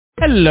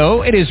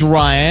Hello, it is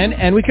Ryan,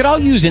 and we could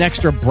all use an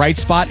extra bright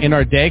spot in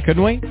our day,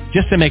 couldn't we?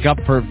 Just to make up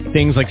for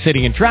things like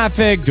sitting in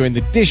traffic, doing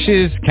the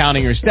dishes,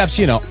 counting your steps,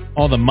 you know,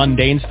 all the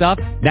mundane stuff.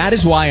 That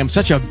is why I'm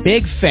such a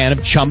big fan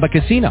of Chumba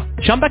Casino.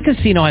 Chumba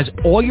Casino has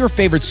all your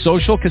favorite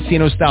social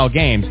casino-style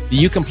games that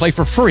you can play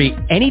for free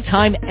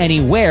anytime,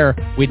 anywhere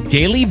with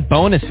daily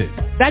bonuses.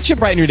 That should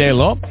brighten your day a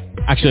little.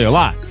 Actually, a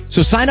lot.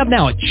 So sign up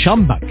now at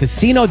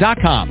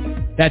ChumbaCasino.com.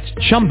 That's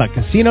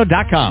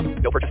ChumbaCasino.com.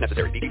 No purchase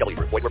necessary. VGW.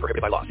 Void where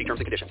prohibited by law. See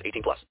terms and conditions.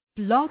 18+.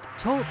 Blog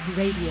Talk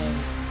Radio.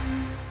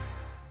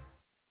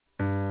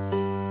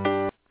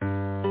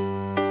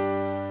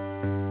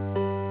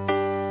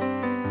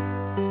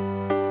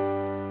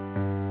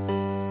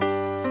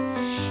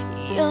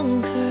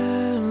 Young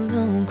girl,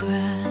 don't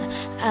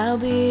cry. I'll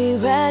be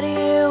right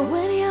here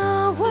when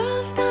your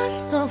world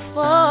starts to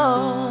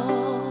fall.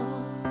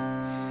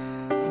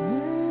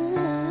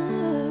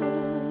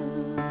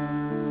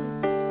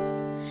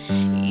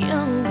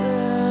 Young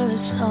girl,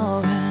 it's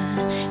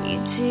alright.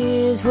 Your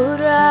tears will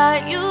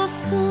dry. You'll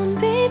soon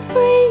be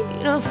free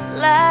to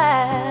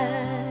fly.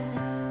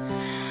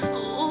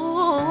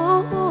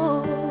 Ooh,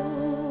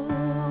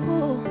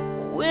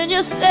 when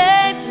you're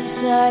safe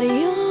inside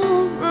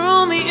your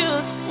room, you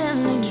tend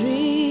to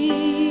dream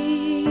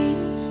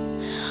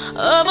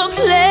of a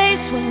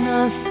place where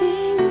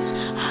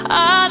nothing's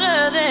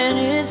harder than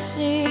it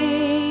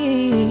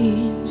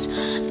seems.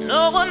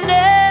 No one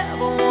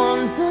ever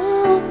wants to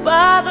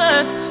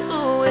bother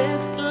to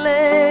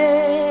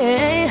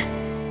explain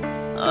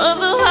of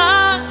the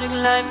heartache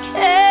life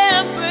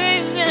can't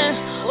bring and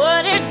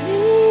what it needs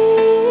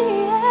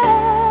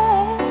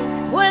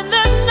when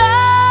there's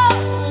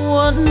no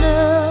one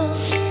else.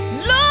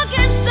 Look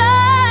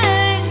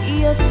inside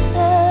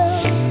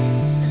yourself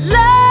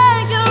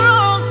like your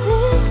own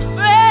best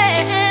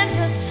friend.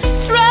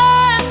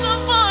 Trust the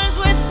voice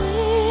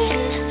within,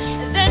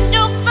 and then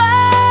you'll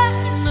find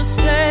the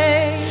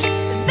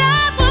strength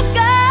that will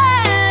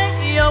guide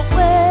your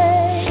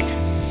way.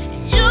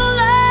 You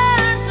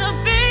learn to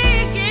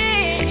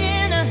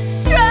begin.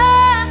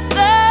 Trust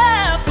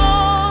that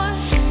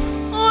voice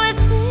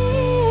within.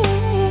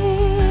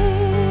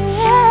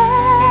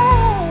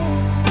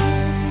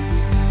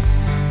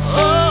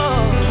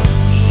 Oh,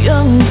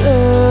 young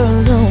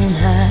girl, don't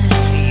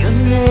hide. You'll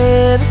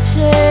never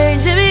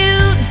change if you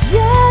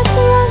just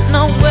run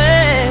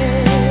away.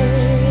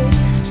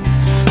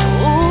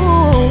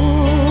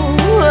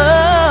 Ooh,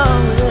 oh,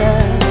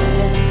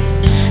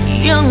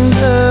 yeah. Young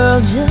girl,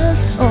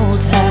 just hold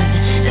tight.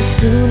 As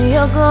soon as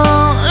you're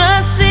gonna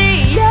see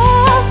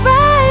your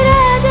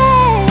brighter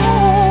day.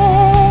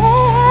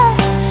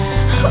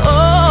 Oh,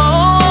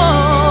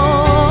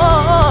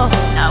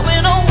 now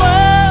in a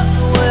world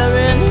where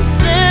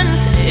innocence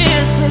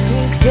is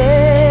quickly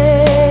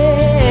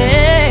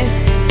taken,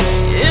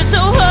 it's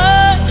so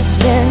hard to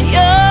stand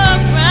your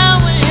ground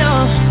when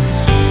you're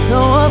so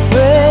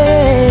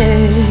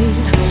afraid.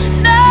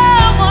 No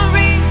one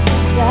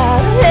reaches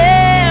out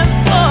there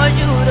for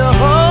you to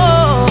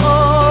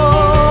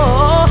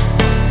hold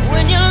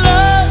when your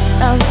love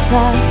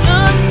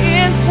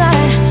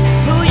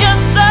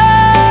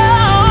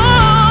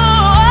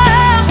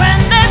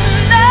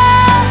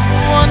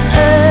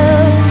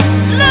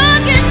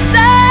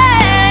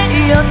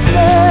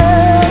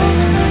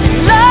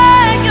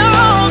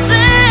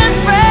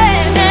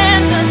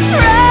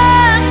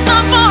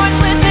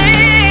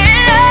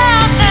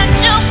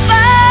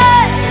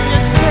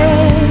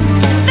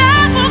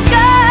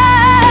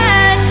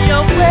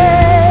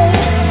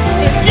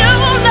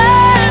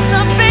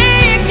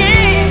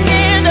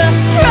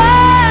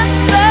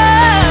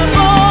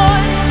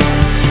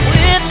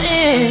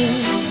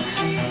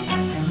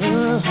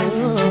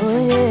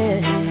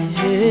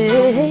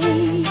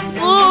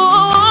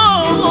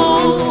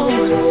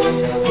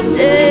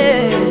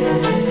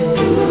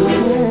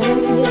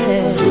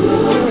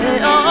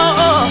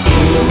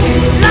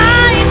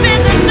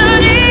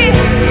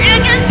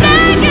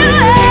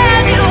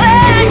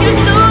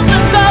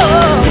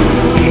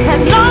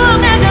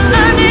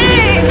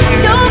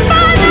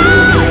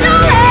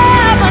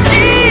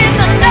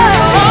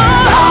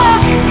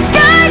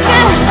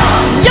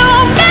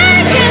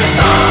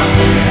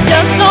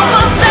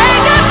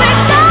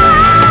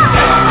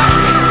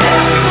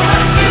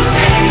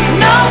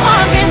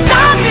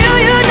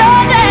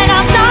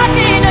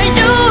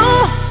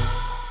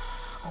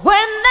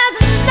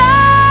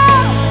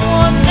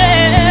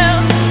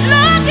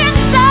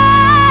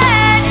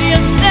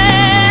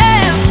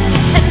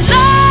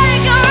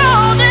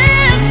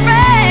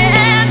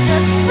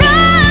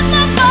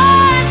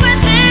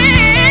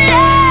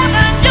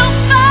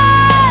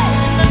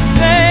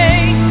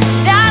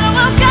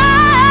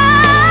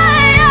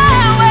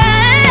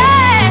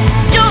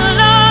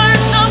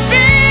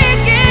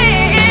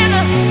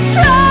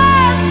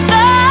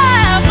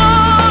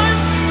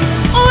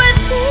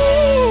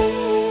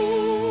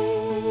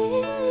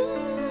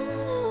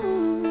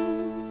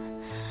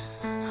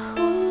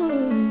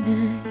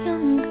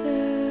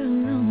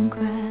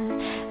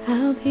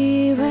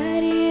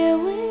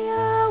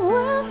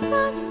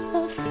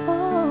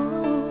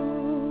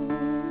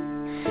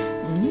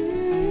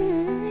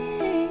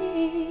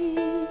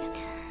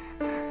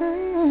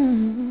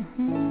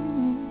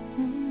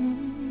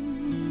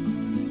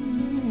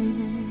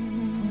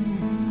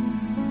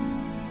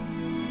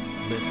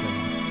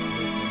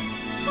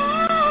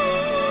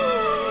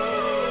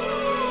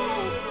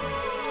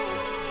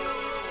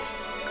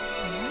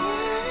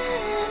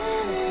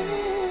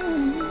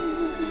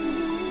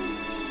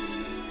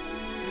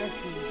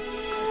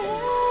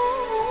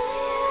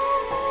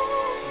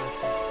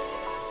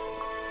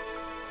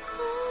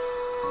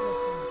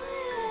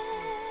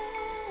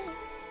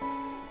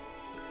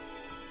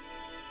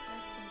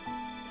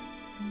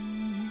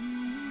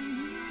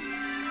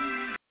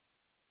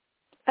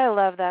I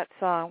love that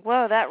song.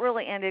 Whoa, that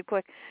really ended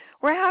quick.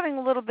 We're having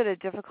a little bit of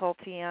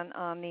difficulty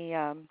on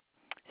the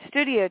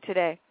studio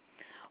today.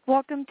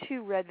 Welcome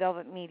to Red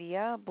Velvet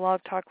Media, Blog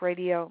Talk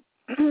Radio.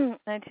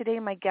 And today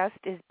my guest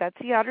is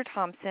Betsy Otter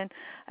Thompson.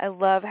 I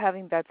love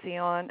having Betsy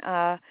on.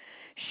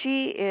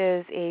 She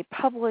is a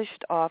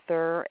published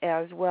author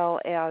as well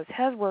as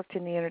has worked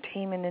in the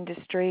entertainment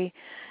industry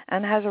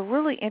and has a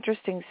really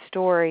interesting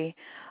story.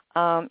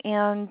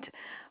 And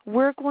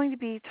we're going to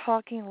be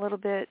talking a little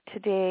bit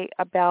today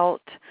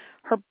about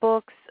her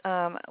books,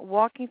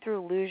 Walking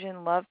Through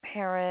Illusion, Love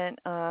Parent,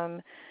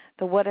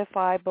 the What If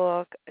I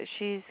book.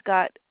 She's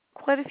got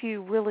quite a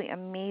few really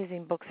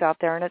amazing books out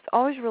there, and it's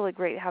always really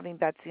great having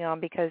Betsy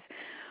on because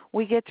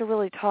we get to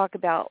really talk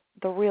about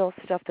the real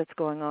stuff that's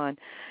going on.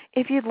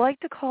 If you'd like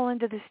to call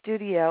into the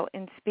studio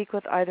and speak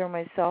with either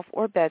myself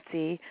or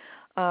Betsy,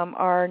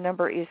 our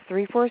number is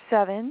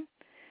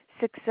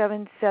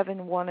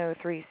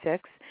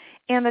 347-677-1036,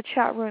 and the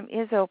chat room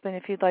is open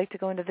if you'd like to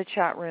go into the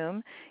chat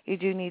room. You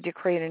do need to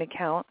create an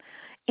account,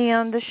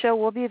 and the show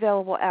will be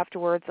available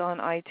afterwards on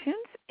iTunes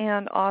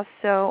and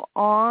also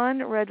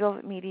on Red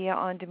Velvet Media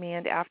on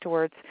demand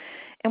afterwards.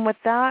 And with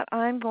that,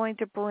 I'm going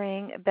to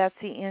bring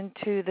Betsy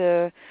into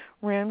the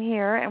room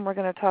here, and we're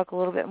going to talk a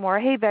little bit more.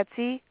 Hey,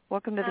 Betsy,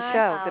 welcome to the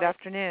show. Good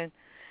afternoon.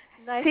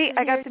 Nice See, to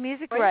I got hear the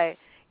music your voice. right.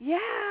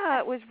 Yeah,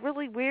 it was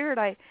really weird.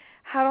 I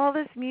had all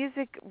this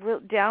music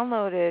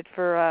downloaded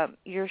for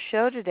your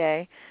show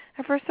today,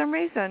 and for some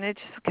reason, it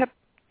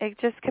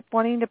just kept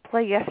wanting to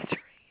play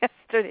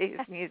yesterday's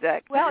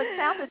music. Well, it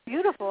sounded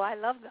beautiful. I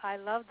love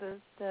the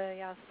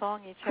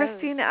song you chose.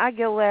 Christina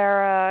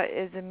Aguilera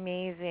is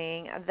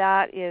amazing.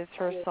 That is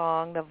her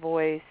song, The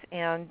Voice,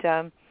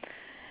 and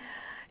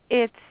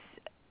it's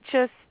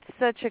just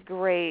such a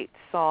great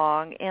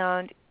song.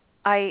 And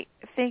I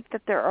think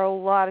that there are a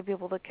lot of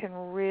people that can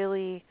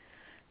really,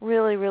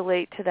 really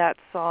relate to that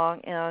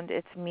song and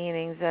its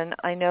meanings. And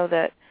I know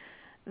that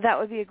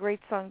would be a great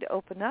song to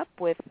open up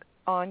with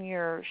on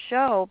your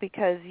show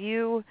because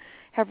you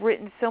have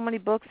written so many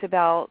books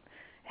about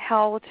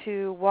how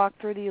to walk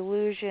through the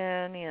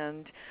illusion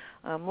and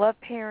love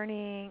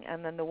parenting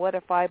and then the What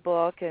If I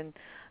book. And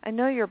I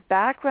know your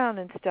background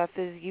and stuff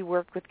is you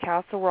worked with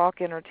Castle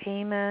Rock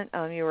Entertainment.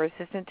 You were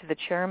assistant to the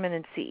chairman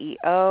and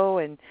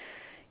CEO, and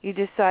you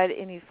decided,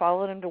 and you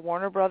followed him to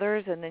Warner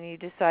Brothers, and then you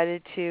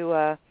decided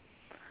to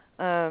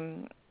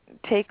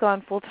take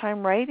on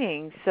full-time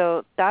writing.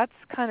 So that's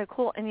kind of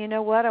cool. And you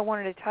know what? I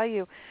wanted to tell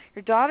you,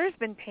 your daughter's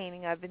been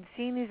painting. I've been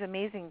seeing these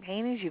amazing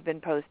paintings you've been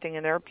posting,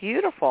 and they're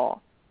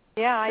beautiful.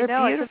 Yeah, I they're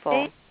know.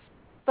 Beautiful.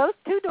 Both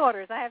two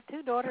daughters. I have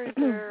two daughters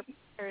that are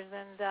painters,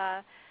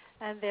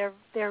 and they're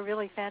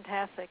really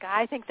fantastic.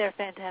 I think they're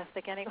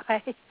fantastic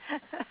anyway.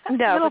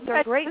 No, but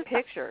they're great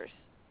pictures.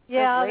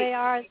 Yeah, great. They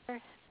are.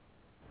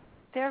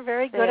 They're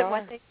very good at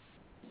what they.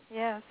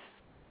 Yes.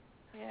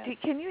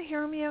 Can you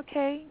hear me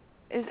okay?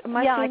 Am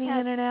I fading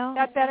in and out? Is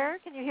that better?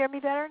 Can you hear me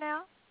better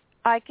now?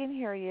 I can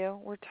hear you.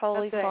 We're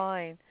totally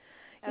fine.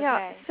 Okay.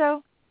 Yeah,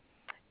 so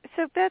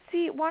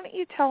Betsy, why don't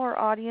you tell our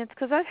audience,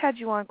 because I've had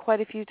you on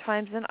quite a few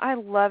times, and I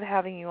love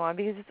having you on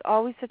because it's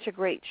always such a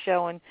great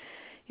show, and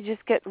you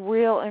just get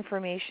real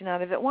information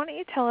out of it. Why don't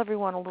you tell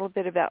everyone a little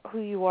bit about who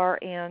you are,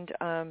 and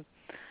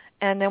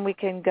then we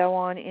can go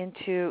on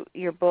into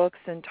your books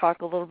and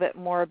talk a little bit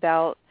more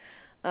about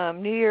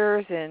New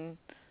Year's and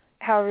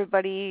how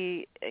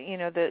everybody,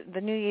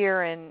 the new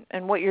year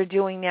and what you're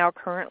doing now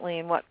currently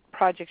and what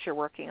projects you're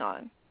working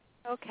on.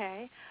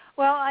 Okay.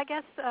 Well, I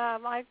guess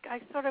I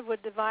sort of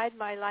would divide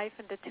my life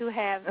into two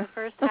halves, the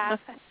first half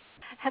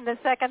and the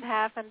second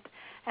half.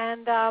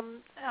 And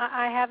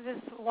I have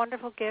this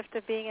wonderful gift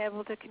of being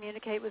able to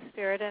communicate with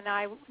spirit, and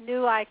I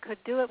knew I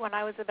could do it when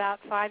I was about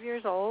 5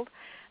 years old.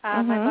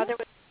 My mother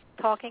was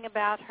talking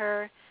about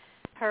her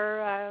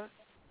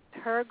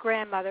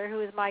grandmother,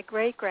 who is my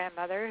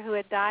great-grandmother, who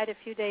had died a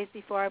few days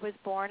before I was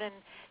born, and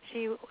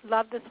she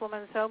loved this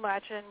woman so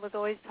much and was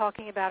always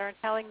talking about her and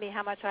telling me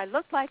how much I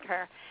looked like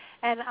her.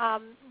 And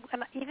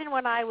even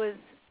when I was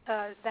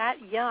that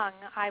young,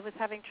 I was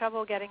having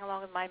trouble getting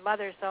along with my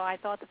mother, so I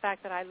thought the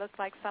fact that I looked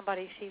like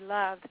somebody she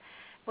loved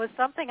was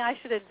something I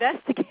should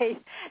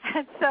investigate.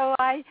 And so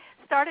I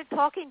started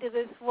talking to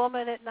this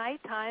woman at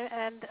nighttime,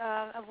 and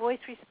a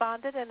voice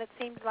responded, and it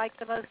seemed like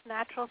the most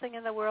natural thing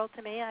in the world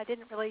to me. I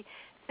didn't really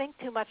think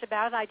too much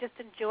about it. I just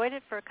enjoyed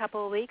it for a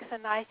couple of weeks,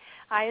 and I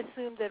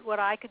assumed that what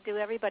I could do,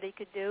 everybody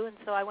could do. And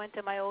so I went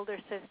to my older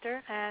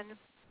sister, and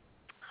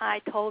I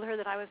told her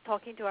that I was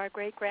talking to our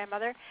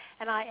great-grandmother,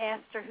 and I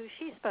asked her who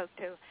she spoke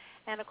to.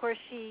 And, of course,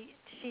 she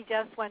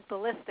just went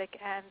ballistic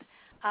and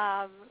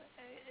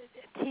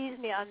teased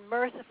me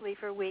unmercifully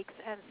for weeks.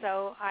 And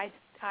so I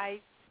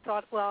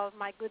thought, well,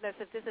 my goodness,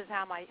 if this is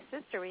how my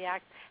sister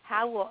reacts,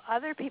 how will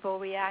other people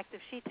react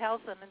if she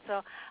tells them? And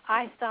so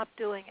I stopped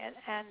doing it.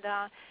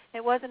 And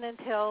it wasn't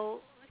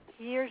until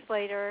years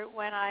later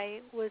when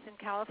I was in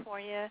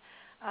California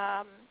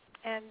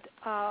and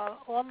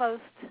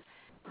almost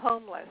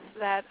homeless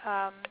that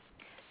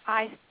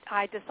I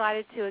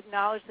decided to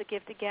acknowledge the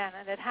gift again.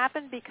 And it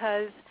happened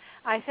because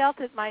I felt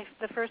that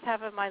the first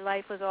half of my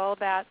life was all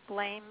about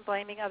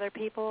blaming other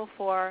people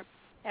for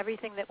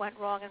everything that went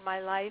wrong in my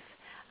life,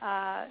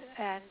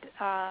 and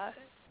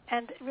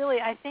really,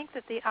 I think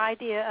that the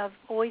idea of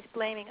always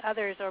blaming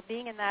others or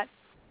being in that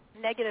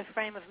negative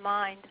frame of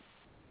mind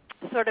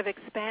sort of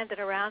expanded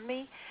around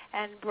me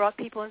and brought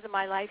people into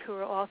my life who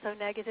were also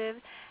negative,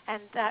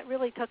 and that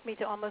really took me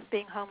to almost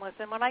being homeless.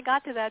 And when I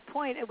got to that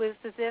point, it was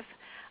as if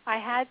I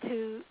had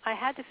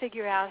to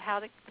figure out how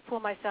to pull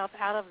myself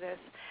out of this.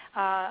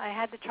 I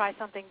had to try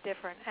something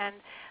different, and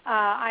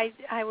I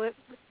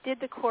did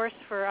the course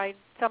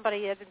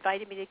somebody had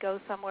invited me to go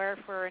somewhere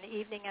for an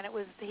evening, and it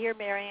was to hear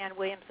Marianne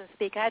Williamson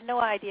speak. I had no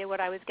idea what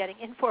I was getting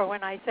in for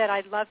when I said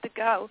I'd love to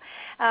go.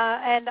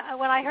 And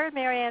when I heard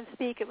Marianne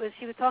speak,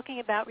 she was talking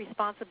about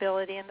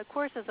responsibility, and the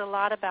course is a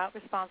lot about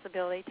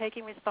responsibility,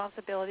 taking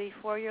responsibility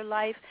for your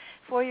life,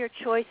 for your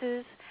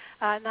choices,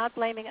 not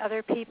blaming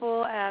other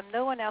people.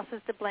 No one else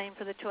is to blame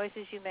for the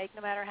choices you make,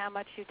 no matter how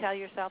much you tell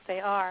yourself they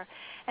are.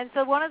 And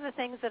so one of the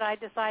things that I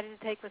decided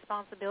to take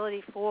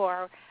responsibility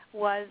for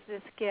was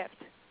this gift.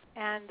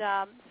 And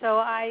so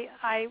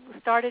I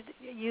started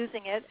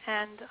using it,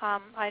 and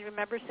I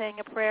remember saying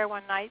a prayer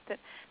one night that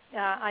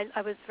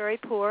I was very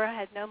poor. I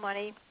had no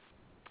money.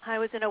 I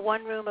was in a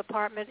one-room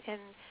apartment in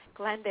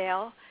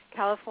Glendale,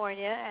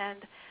 California, and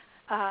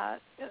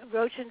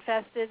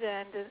roach-infested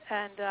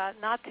and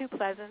not too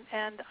pleasant.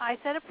 And I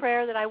said a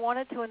prayer that I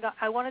wanted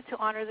to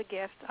honor the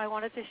gift. I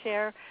wanted to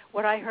share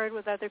what I heard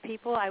with other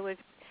people. I would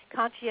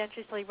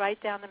conscientiously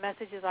write down the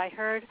messages I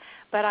heard,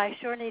 but I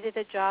sure needed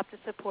a job to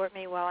support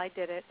me while I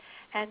did it.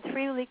 And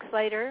 3 weeks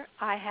later,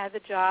 I had the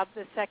job.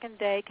 The second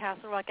day,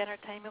 Castle Rock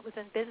Entertainment was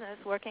in business,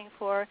 working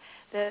for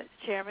the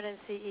chairman and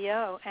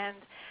CEO.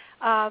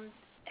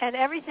 And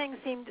everything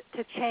seemed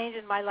to change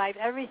in my life.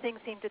 Everything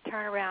seemed to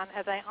turn around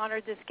as I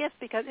honored this gift,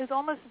 because it was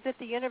almost as if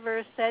the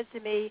universe said to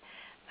me,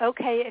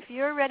 okay, if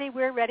you're ready,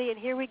 we're ready, and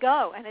here we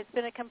go. And it's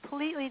been a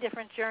completely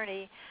different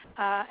journey.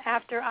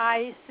 After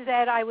I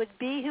said I would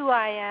be who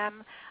I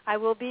am, I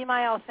will be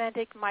my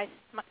authentic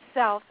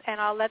myself,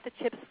 and I'll let the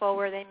chips fall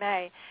where they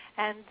may.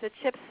 And the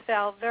chips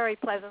fell very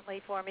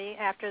pleasantly for me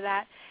after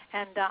that,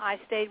 and I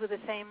stayed with the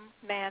same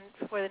man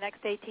for the next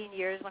 18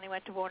 years when he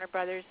went to Warner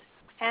Brothers.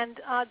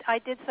 And I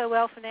did so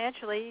well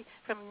financially,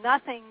 from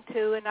nothing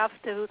to enough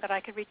to that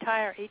I could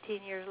retire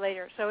 18 years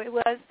later. So it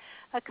was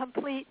a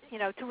complete,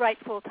 to write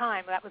full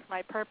time. That was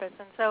my purpose.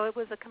 And so it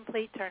was a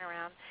complete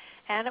turnaround.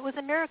 And it was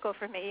a miracle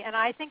for me. And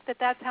I think that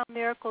that's how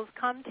miracles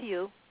come to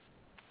you,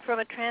 from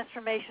a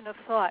transformation of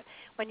thought.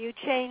 When you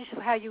change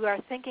how you are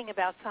thinking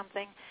about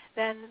something,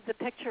 then the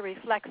picture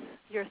reflects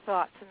your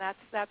thoughts. And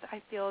that's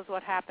I feel, is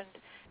what happened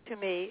to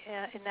me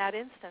in that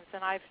instance.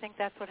 And I think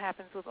that's what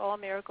happens with all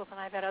miracles, and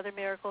I've had other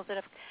miracles that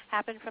have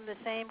happened from the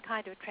same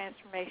kind of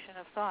transformation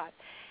of thought.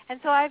 And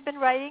so I've been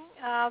writing,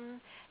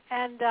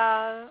 and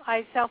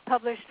I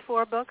self-published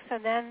 4 books,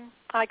 and then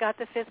I got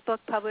the 5th book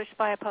published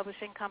by a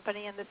publishing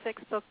company and the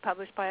 6th book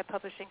published by a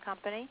publishing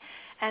company.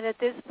 And at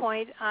this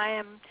point,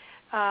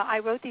 I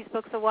wrote these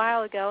books a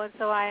while ago, and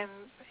so I am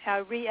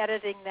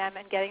re-editing them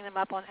and getting them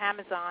up on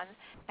Amazon.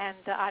 And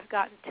I've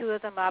gotten 2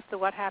 of them up, the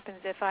What Happens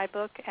If I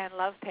book and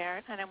Love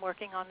Parent, and I'm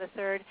working on the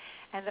 3rd,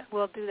 and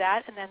we'll do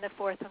that. And then the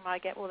 4th one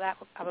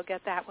I will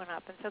get that one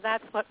up. And so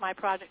that's what my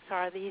projects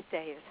are these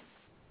days.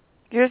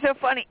 You're so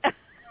funny.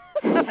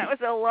 That was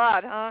a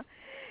lot, huh?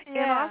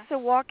 Yeah. And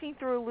also Walking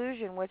Through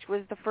Illusion, which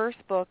was the first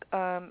book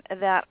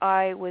that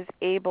I was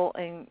able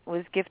and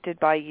was gifted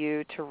by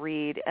you to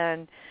read.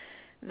 And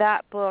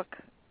that book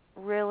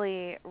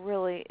really,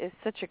 really is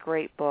such a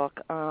great book.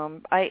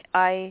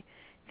 I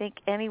think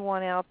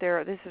anyone out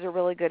there, this is a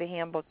really good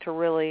handbook to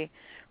really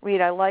read.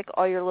 I like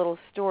all your little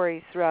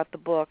stories throughout the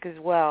book as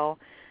well.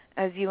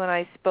 As you and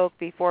I spoke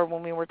before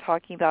when we were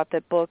talking about the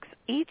books,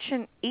 each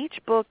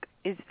book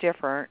is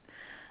different.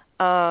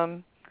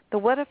 The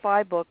What If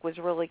I book was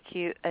really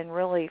cute and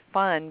really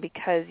fun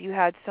because you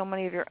had so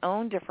many of your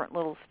own different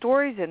little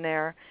stories in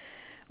there,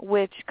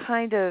 which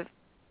kind of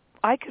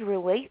I could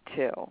relate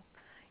to.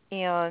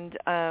 And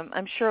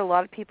I'm sure a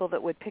lot of people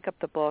that would pick up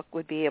the book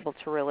would be able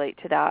to relate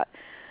to that.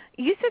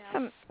 You said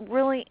some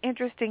really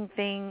interesting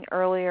thing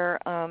earlier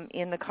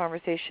in the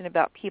conversation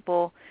about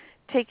people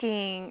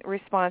taking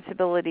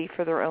responsibility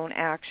for their own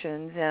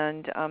actions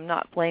and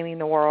not blaming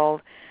the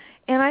world.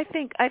 And I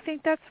think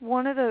that's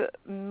one of the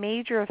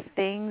major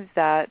things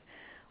that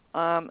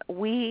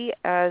we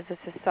as a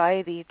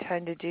society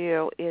tend to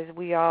do is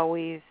we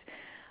always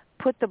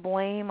put the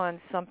blame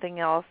on something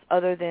else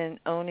other than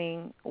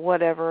owning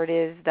whatever it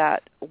is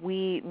that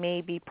we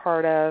may be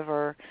part of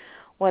or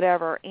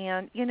whatever.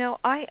 And,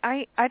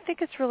 I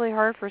think it's really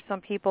hard for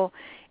some people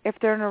if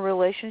they're in a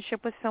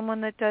relationship with someone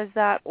that does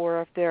that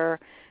or if they're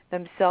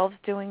themselves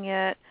doing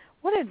it.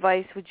 What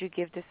advice would you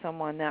give to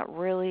someone that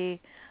really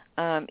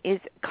is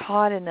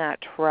caught in that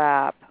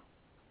trap?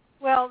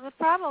 Well, the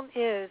problem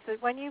is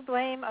that when you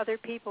blame other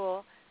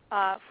people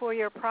for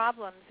your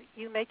problems,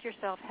 you make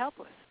yourself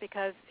helpless,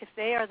 because if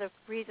they are the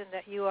reason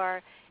that you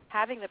are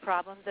having the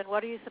problems, then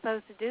what are you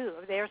supposed to do?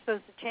 They are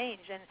supposed to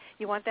change, and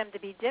you want them to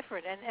be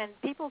different. And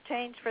people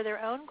change for their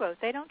own growth.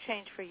 They don't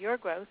change for your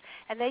growth,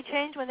 and they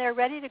change when they're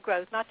ready to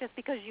grow, not just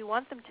because you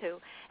want them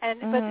to.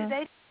 But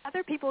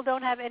other people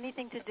don't have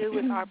anything to do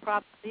with our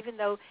problems, even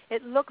though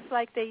it looks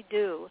like they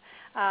do.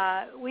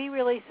 We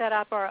really set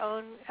up our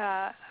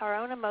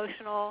own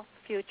emotional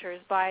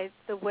futures by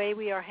the way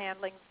we are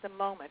handling the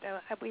moment.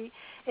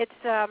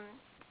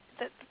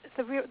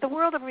 The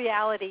world of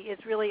reality is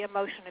really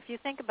emotion. If you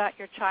think about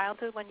your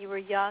childhood when you were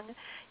young,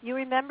 you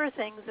remember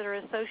things that are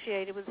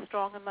associated with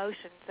strong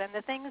emotions. And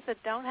the things that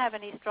don't have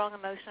any strong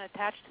emotion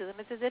attached to them,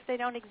 it's as if they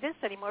don't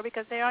exist anymore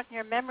because they aren't in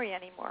your memory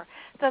anymore.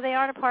 So they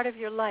aren't a part of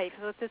your life.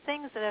 So it's the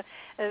things that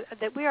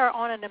we are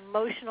on an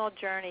emotional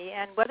journey,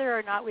 and whether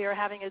or not we are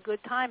having a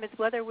good time, it's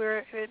whether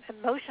we're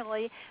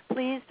emotionally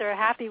pleased or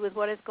happy with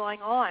what is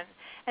going on.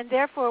 And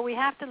therefore, we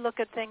have to look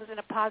at things in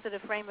a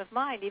positive frame of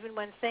mind, even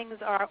when things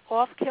are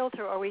off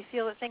kilter or we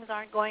feel that things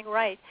aren't going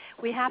right.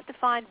 We have to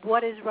find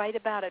what is right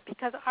about it,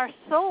 because our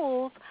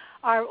souls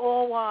are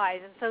all wise,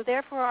 and so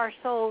therefore our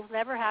souls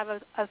never have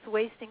us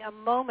wasting a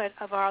moment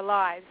of our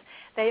lives.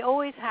 They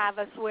always have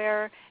us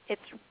where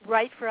it's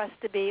right for us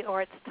to be,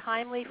 or it's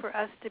timely for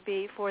us to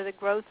be for the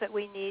growth that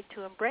we need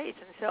to embrace.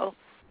 And so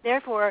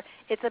therefore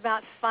it's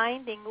about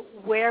finding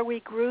where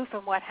we grew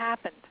from what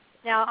happened.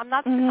 Now, I'm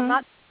not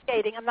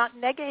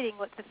negating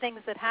what the things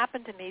that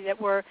happened to me that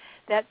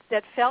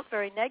felt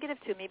very negative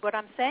to me. What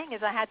I'm saying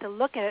is I had to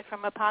look at it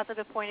from a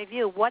positive point of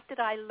view. What did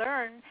I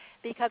learn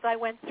because I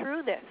went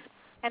through this?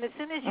 And as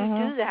soon as you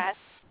do that,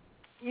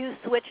 you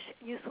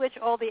switch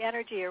all the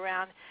energy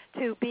around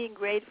to being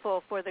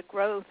grateful for the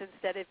growth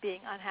instead of being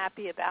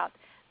unhappy about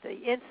the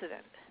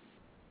incident.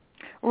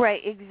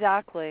 Right,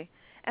 exactly.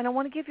 And I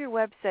want to give your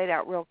website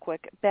out real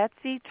quick,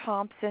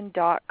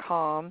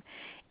 BetsyThompson.com.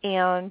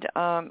 And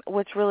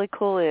what's really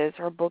cool is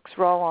her books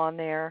are all on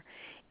there,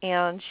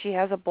 and she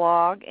has a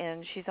blog,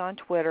 and she's on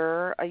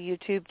Twitter, a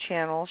YouTube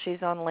channel,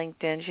 she's on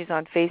LinkedIn, she's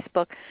on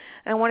Facebook.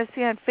 And I want to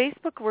see on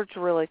Facebook what's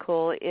really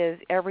cool is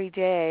every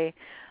day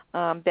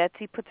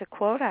Betsy puts a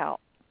quote out.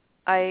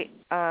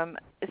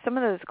 Some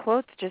of those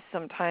quotes just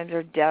sometimes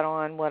are dead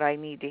on what I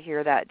need to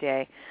hear that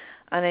day.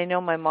 And I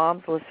know my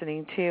mom's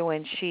listening too,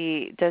 and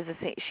she does the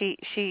same.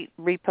 She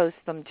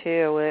reposts them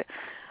too.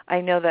 I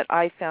know that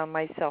I found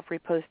myself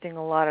reposting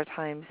a lot of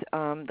times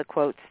the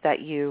quotes that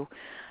you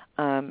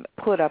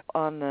put up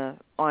on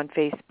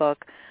Facebook.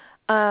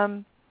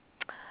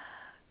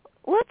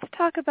 Let's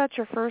talk about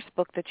your first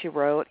book that you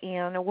wrote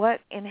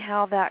and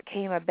how that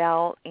came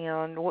about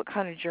and what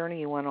kind of journey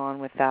you went on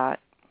with that.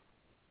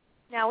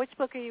 Now, which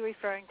book are you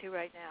referring to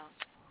right now?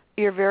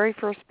 Your very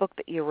first book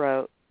that you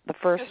wrote, the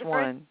first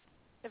one.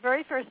 The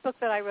very first book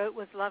that I wrote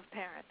was Love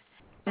Parent.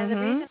 And the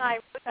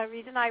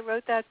reason I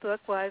wrote that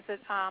book was that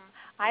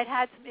I'd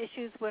had some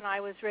issues when I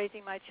was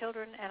raising my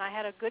children, and I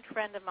had a good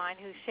friend of mine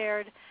who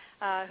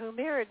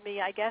mirrored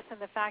me, I guess, in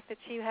the fact that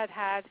she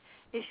had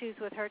issues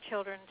with her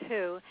children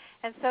too.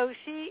 And so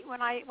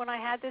when I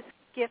had this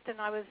gift,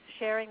 and I was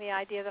sharing the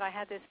idea that I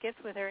had this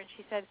gift with her, and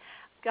she said,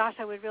 "Gosh,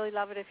 I would really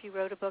love it if you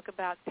wrote a book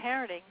about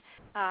parenting,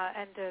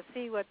 and to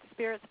see what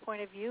Spirit's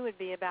point of view would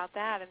be about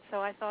that." And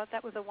so I thought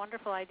that was a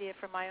wonderful idea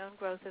for my own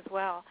growth as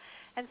well.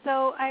 And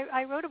so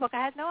I wrote a book.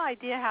 I had no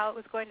idea how it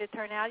was going to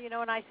turn out. You know,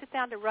 when I sit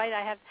down to write,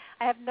 I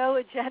have no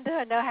agenda,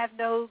 and I have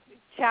no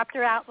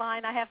chapter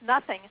outline. I have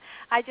nothing.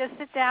 I just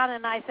sit down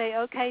and I say,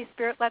 "Okay,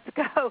 Spirit, let's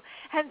go."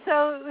 And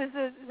so it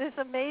was this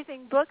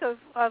amazing book of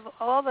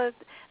all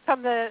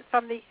from the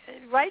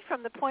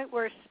point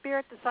where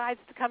Spirit decides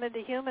to come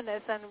into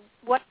humanness and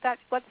what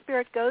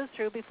Spirit goes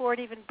through before it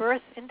even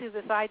bursts into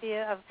this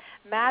idea of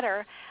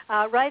matter,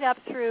 right up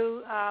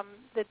through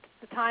the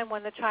time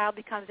when the child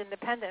becomes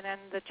independent,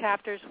 and the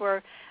chapters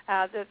were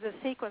the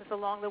sequence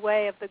along the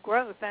way of the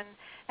growth.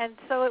 And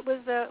so it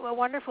was a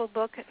wonderful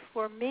book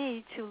for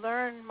me to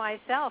learn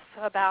myself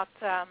about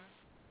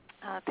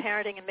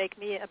parenting and make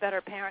me a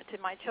better parent to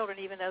my children,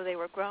 even though they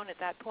were grown at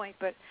that point.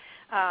 But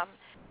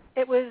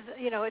it was,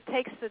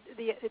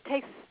 it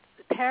takes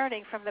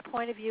parenting from the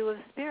point of view of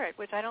Spirit,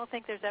 which I don't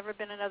think there's ever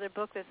been another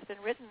book that's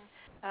been written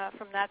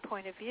from that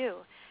point of view,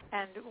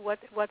 and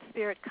what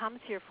Spirit comes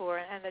here for,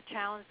 and the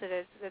challenge that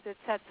it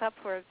sets up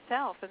for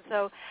itself. And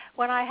so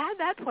when I had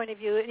that point of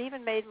view, it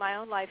even made my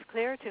own life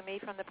clear to me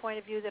from the point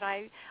of view that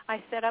I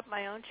set up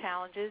my own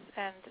challenges,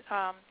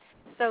 and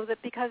so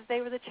that because they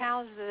were the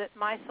challenges that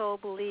my soul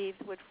believed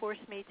would force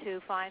me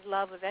to find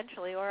love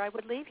eventually, or I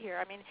would leave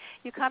here. I mean,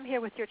 you come here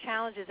with your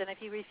challenges, and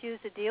if you refuse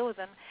to deal with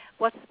them,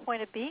 what's the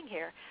point of being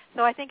here?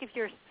 So I think if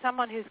you're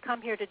someone who's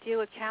come here to deal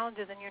with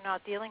challenges and you're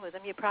not dealing with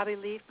them, you probably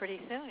leave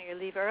pretty soon, or you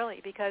leave early,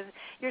 because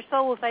your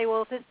soul will say,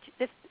 well, if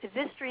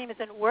this stream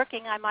isn't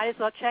working, I might as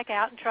well check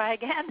out and try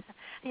again.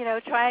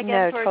 Try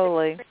again. No,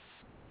 totally.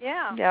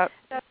 Yeah. Yep.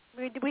 So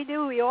we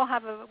do. We all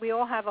have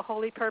a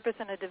holy purpose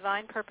and a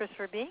divine purpose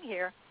for being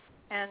here.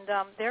 And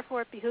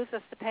therefore, it behooves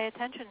us to pay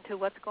attention to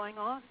what's going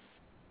on.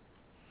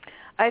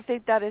 I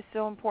think that is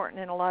so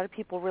important, and a lot of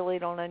people really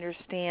don't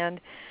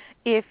understand.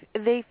 if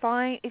you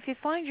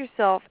find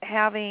yourself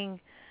having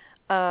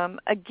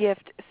a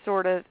gift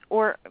sort of,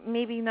 or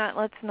maybe not,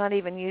 let's not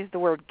even use the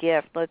word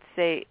gift, let's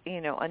say,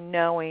 a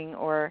knowing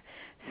or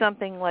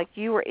something like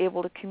you were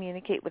able to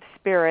communicate with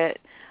spirit,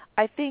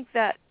 I think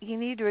that you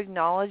need to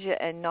acknowledge it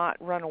and not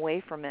run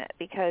away from it,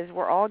 because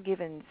we're all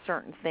given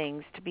certain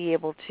things to be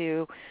able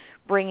to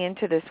bring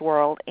into this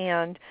world.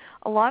 And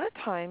a lot of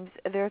times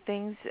there are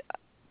things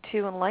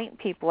to enlighten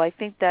people. I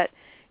think that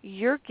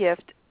your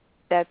gift,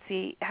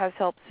 Betsy, has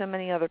helped so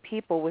many other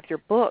people with your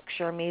books,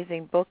 your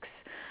amazing books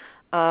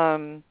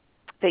that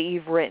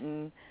you've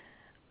written.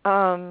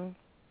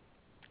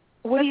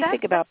 What do you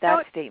think about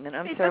that statement?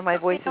 I'm sorry, my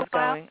voice is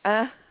going.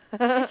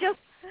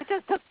 It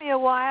just took me a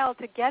while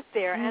to get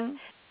there, and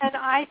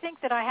I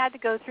think that I had to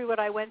go through what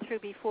I went through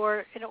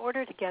before in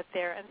order to get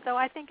there. And so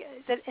I think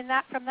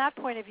that from that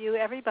point of view,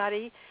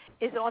 everybody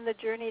is on the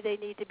journey they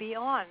need to be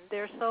on.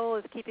 Their soul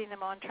is keeping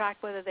them on track,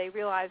 whether they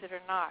realize it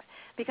or not.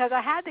 Because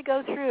I had to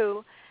go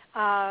through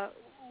I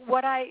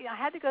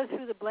had to go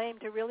through the blame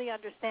to really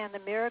understand the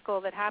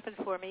miracle that happened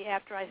for me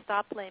after I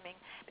stopped blaming,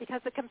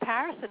 because the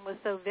comparison was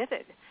so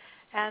vivid,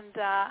 and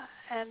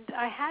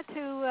I had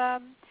to.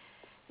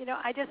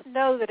 I just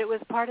know that it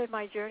was part of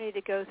my journey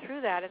to go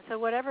through that. And so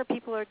whatever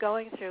people are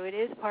going through, it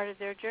is part of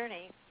their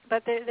journey.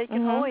 But they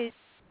can always,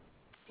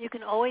 you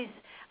can always,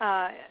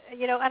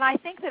 and I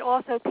think that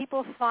also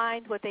people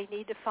find what they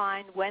need to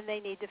find when they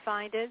need to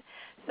find it.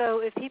 So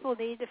if people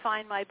need to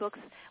find my books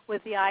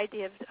with the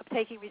idea of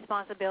taking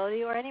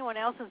responsibility, or anyone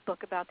else's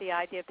book about the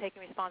idea of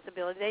taking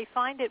responsibility, they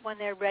find it when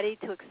they're ready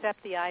to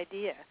accept the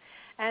idea.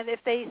 And if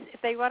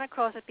they run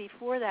across it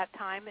before that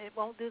time, it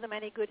won't do them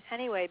any good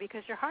anyway,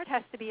 because your heart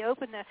has to be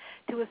open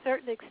to a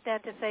certain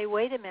extent to say,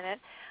 wait a minute,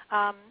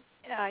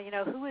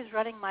 who is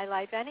running my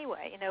life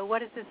anyway?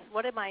 What is this?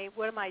 What am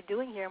I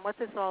doing here, and what's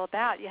this all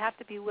about? You have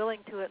to be willing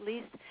to at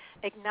least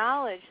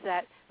acknowledge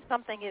that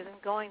something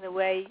isn't going the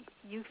way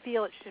you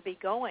feel it should be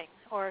going,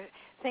 or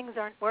things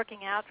aren't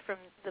working out from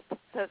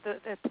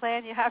the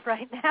plan you have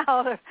right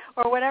now,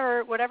 or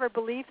whatever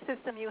belief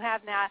system you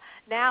have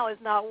now is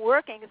not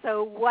working.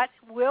 So what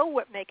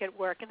will make it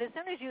work? And as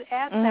soon as you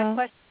ask that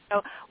question,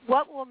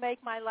 what will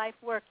make my life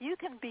work, you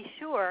can be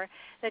sure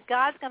that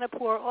God's going to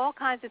pour all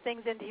kinds of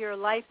things into your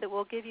life that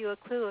will give you a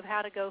clue of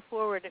how to go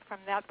forward from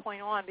that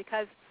point on,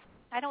 because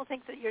I don't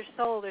think that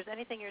there's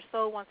anything your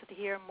soul wants to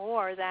hear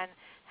more than,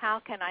 how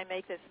can I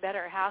make this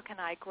better? How can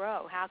I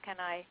grow? How can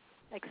I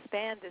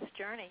expand this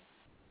journey?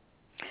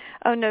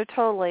 Oh, no,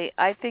 totally.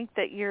 I think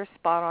that you're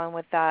spot on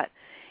with that.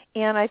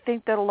 And I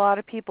think that a lot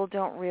of people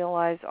don't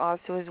realize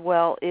also as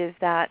well is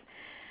that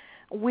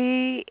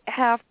we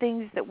have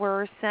things that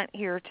we're sent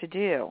here to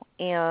do.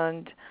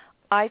 And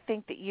I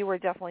think that you were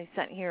definitely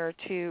sent here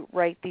to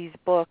write these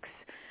books.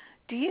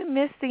 Do you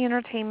miss the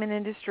entertainment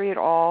industry at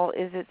all?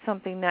 Is it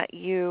something that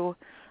you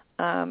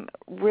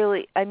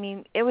really,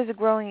 it was a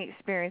growing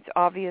experience,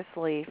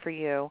 obviously, for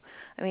you.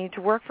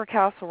 To work for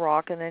Castle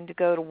Rock and then to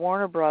go to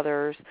Warner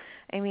Brothers,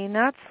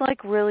 that's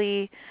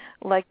really,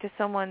 to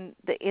someone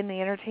in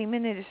the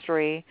entertainment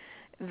industry,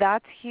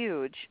 that's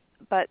huge.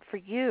 But for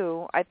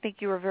you, I think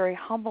you were very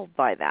humbled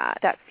by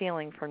that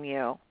feeling from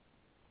you.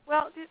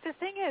 Well, the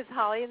thing is,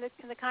 Holly, in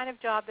the kind of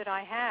job that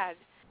I had,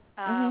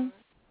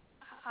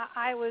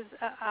 I was,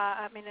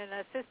 an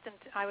assistant.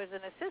 I was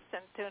an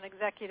assistant to an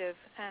executive,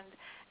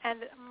 and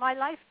my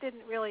life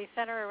didn't really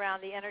center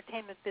around the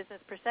entertainment business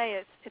per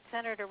se. It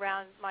centered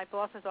around my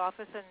boss's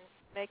office and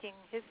making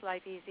his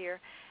life easier.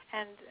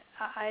 And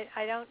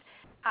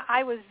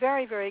I was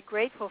very, very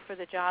grateful for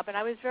the job, and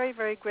I was very,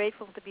 very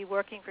grateful to be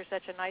working for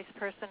such a nice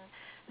person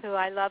who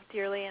I loved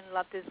dearly and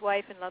loved his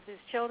wife and loved his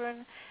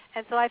children.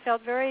 And so I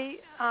felt very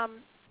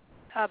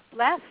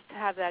blessed to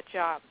have that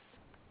job.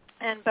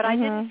 But I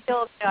didn't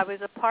feel I was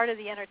a part of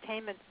the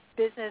entertainment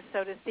business,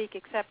 so to speak,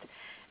 except,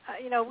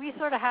 we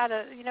sort of had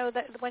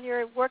that when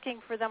you're working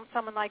for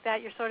someone like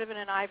that, you're sort of in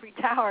an ivory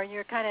tower, and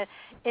you're kind of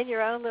in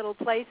your own little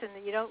place, and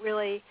you don't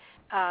really,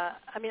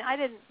 I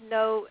didn't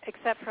know,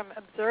 except from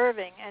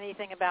observing,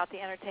 anything about the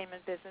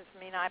entertainment business.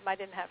 I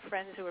didn't have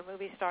friends who were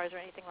movie stars or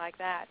anything like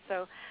that.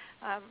 So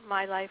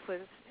my life was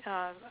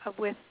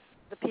with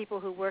the people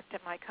who worked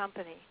at my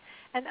company.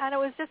 And it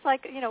was just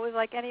like, it was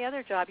like any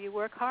other job. You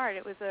work hard.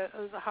 It was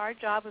a hard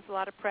job with a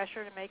lot of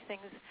pressure to make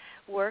things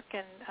work,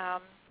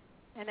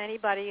 and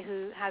anybody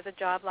who has a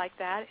job like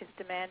that is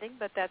demanding,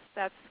 but that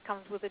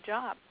comes with a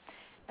job.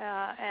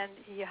 And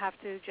you have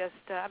to just,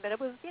 but it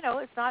was,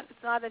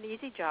 it's not an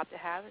easy job to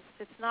have.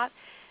 It's not,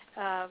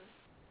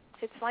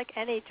 it's like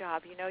any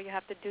job, you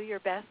have to do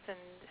your best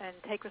and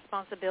take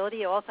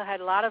responsibility. I also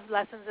had a lot of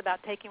lessons about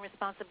taking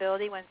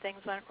responsibility when things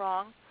went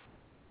wrong,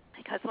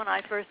 because when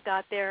I first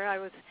got there, I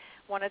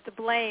wanted to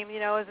blame,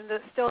 I was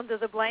still into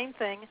the blame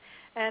thing,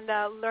 and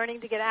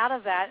learning to get out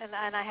of that,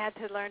 and I had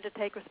to learn to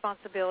take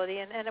responsibility.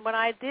 And when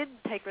I did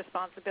take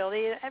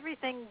responsibility,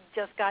 everything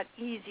just got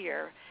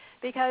easier.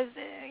 because,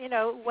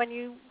 when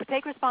you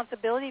take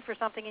responsibility for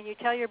something and you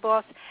tell your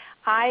boss,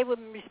 I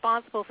am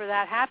responsible for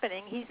that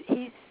happening,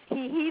 he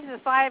heaves a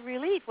sigh of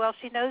relief. Well,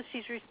 she knows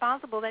she's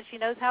responsible, then she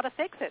knows how to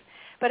fix it.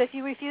 But if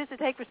you refuse to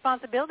take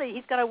responsibility,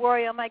 he's going to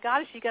worry, oh, my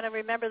God, is she going to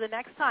remember the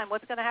next time?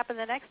 What's going to happen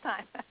the next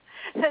time?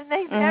 It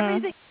makes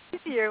everything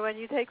easier when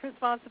you take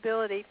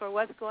responsibility for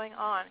what's going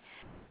on.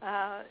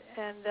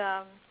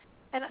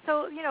 And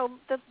so,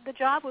 the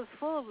job was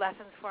full of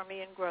lessons for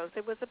me in growth.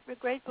 It was a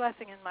great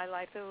blessing in my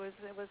life. It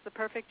was the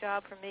perfect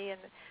job for me,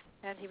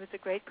 and he was a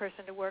great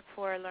person to work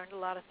for. I learned a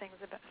lot of things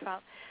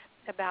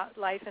about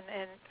life. And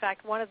in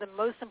fact, one of the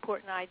most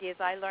important ideas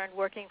I learned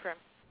working for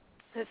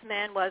this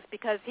man was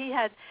because he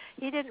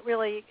didn't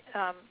really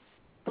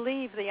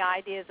believe the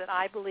ideas that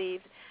I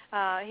believed.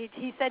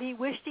 He said he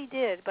wished he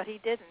did, but he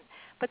didn't.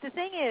 But the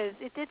thing is,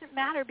 it didn't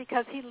matter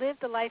because he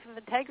lived a life of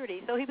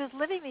integrity. So he was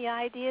living the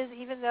ideas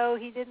even though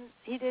he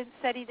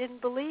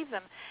didn't believe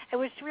them. And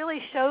which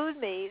really showed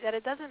me that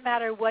it doesn't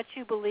matter what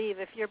you believe.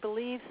 If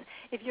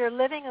you're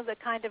living the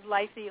kind of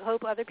life that you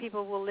hope other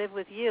people will live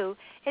with you,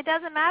 it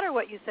doesn't matter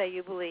what you say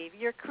you believe.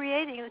 You're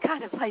creating the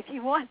kind of life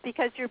you want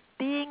because you're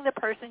being the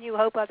person you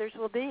hope others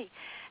will be.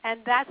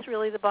 And that's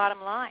really the bottom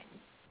line.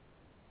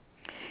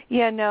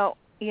 Yeah, no,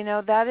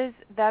 that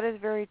is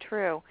very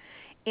true.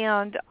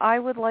 And I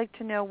would like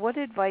to know, what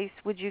advice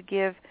would you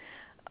give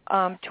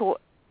to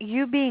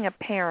you being a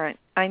parent?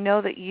 I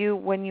know that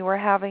when you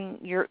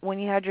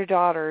had your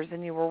daughters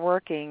and you were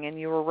working and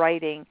you were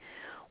writing,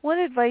 what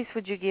advice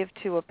would you give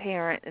to a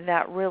parent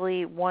that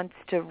really wants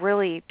to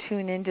really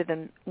tune into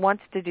them,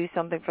 wants to do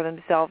something for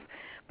themselves,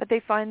 but they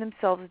find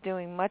themselves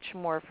doing much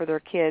more for their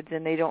kids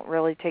and they don't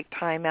really take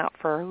time out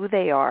for who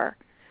they are?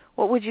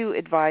 What would you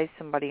advise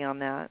somebody on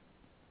that?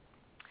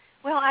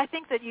 Well, I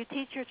think that you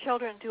teach your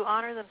children to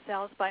honor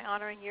themselves by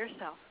honoring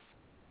yourself.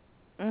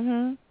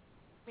 Mhm.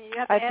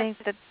 I think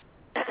that's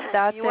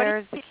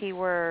there's the key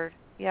word.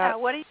 Yeah.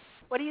 What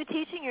are you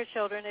teaching your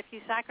children if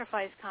you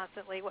sacrifice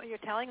constantly? What you're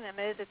telling them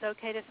is it's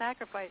okay to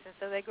sacrifice, and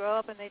so they grow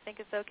up and they think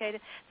it's okay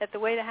that the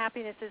way to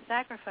happiness is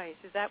sacrifice.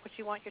 Is that what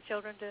you want your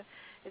children to?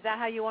 Is that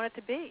how you want it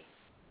to be?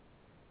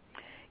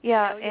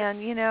 Yeah,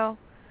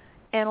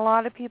 and a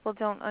lot of people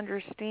don't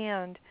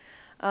understand.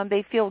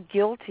 They feel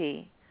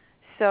guilty.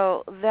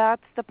 So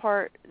that's the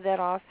part that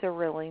also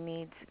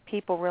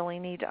people really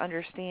need to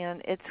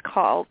understand. It's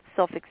called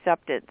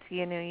self-acceptance,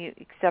 you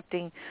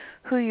accepting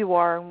who you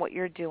are and what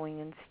you're doing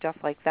and stuff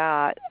like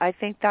that. I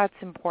think that's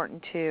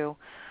important too.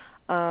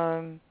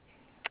 And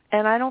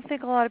I don't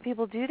think a lot of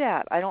people do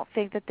that. I don't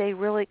think that they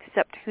really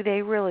accept who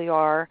they really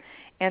are,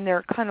 and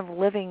they're kind of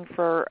living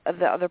for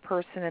the other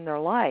person in their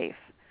life.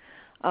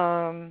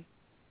 And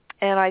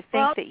I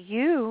think that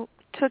you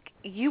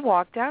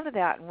walked out of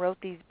that and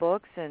wrote these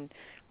books and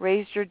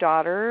raised your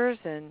daughters.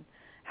 And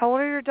how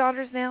old are your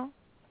daughters now?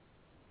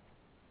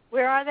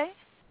 Where are they?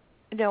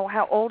 No,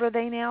 how old are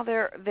they now?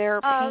 They're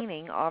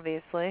painting,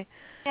 obviously.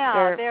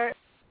 Yeah, they're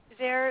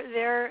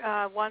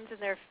one's in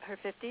her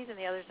 50s and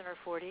the other's in her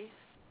 40s.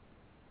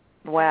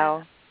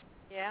 Wow.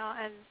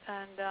 And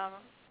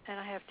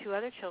I have two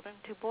other children,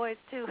 two boys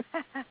too.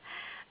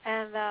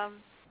 And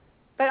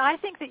but I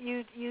think that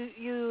you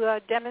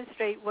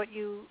demonstrate what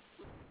you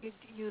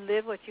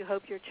live what you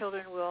hope your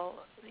children will.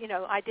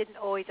 I didn't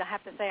always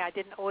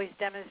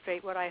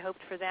demonstrate what I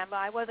hoped for them. But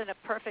I wasn't a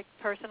perfect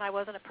person. I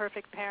wasn't a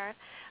perfect parent.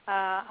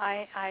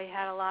 I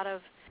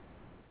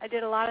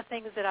did a lot of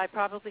things that I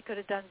probably could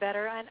have done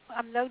better, and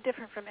I'm no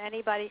different from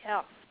anybody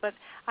else. But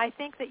I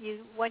think that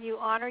when you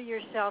honor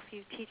yourself,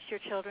 you teach your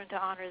children to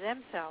honor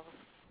themselves.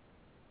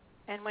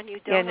 And when you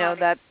don't,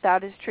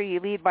 that is true. You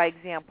lead by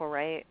example,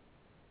 right?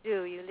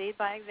 You lead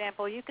by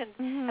example. You can.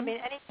 I mean,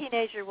 any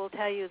teenager will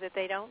tell you that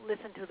they don't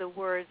listen to the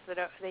words that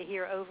they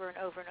hear over and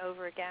over and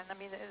over again. I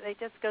mean, they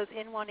just goes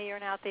in one ear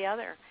and out the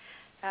other.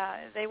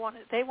 They want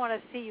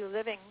to see you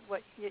living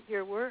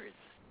your words.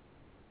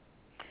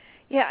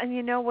 Yeah,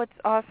 and what's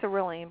also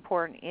really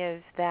important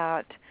is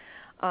that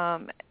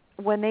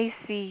when they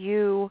see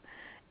you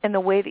and the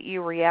way that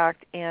you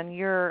react and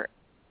your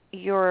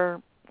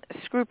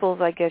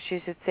scruples, I guess you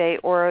should say,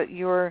 or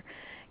your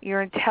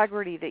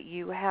integrity that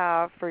you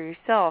have for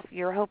yourself,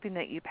 you're hoping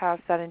that you pass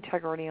that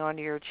integrity on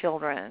to your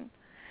children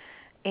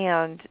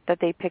and that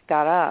they pick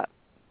that up.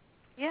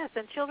 Yes,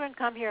 and children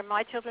come here.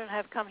 My children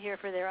have come here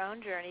for their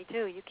own journey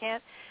too. You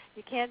can't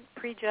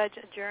prejudge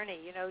a journey.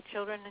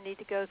 Children need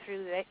to go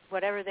through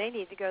whatever they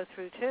need to go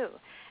through too.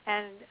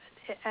 And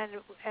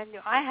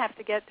I had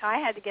to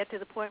get to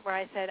the point where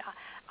I said,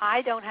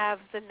 I don't have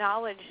the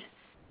knowledge.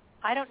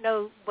 I don't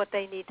know what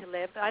they need to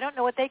live. I don't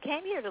know what they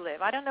came here to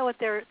live. I don't know what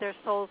their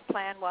soul's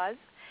plan was.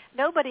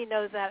 Nobody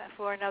knows that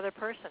for another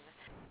person.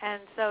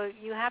 And so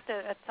you have to,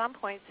 at some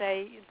point,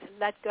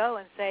 let go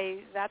and say,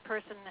 that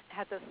person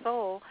has a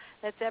soul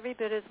that's every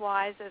bit as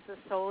wise as the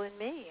soul in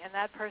me. And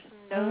that person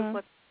knows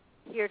what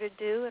they're here to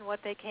do and what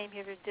they came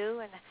here to do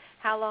and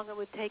how long it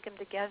would take them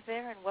to get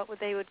there and what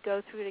they would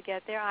go through to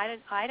get there.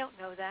 I don't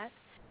know that.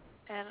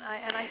 And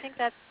I think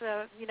that's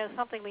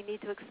something we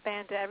need to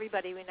expand to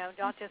everybody we know,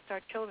 not just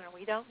our children.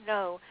 We don't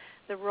know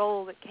the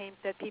role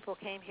that people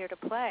came here to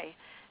play.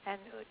 And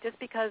just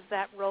because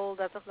that role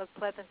doesn't look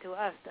pleasant to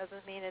us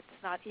doesn't mean it's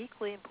not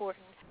equally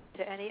important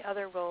to any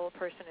other role a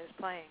person is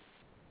playing.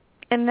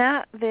 And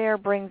that there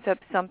brings up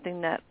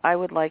something that I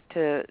would like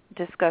to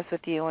discuss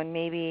with you, and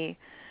maybe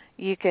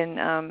you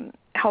can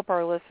help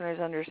our listeners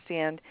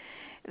understand.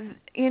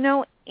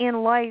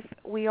 In life,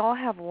 we all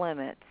have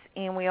limits,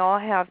 and we all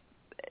have,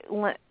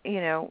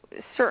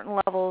 certain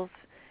levels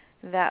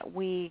that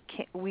we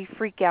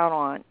freak out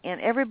on,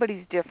 and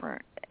everybody's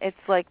different. It's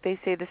like they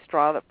say, the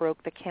straw that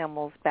broke the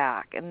camel's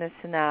back, and this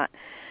and that.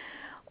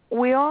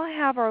 We all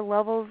have our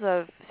levels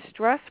of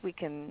stress we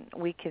can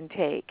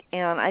take,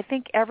 and I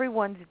think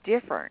everyone's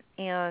different.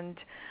 And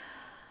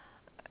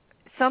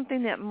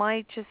something that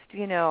might just,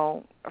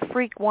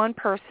 freak one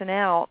person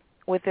out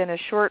within a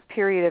short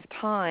period of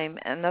time,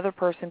 another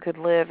person could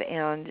live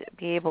and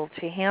be able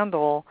to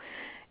handle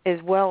as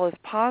well as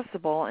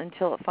possible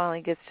until it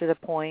finally gets to the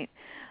point.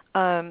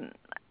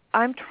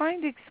 I'm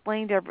trying to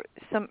explain to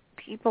some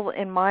people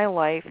in my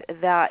life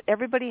that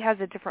everybody has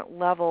a different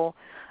level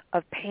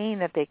of pain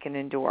that they can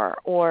endure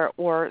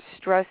or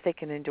stress they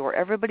can endure.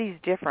 Everybody's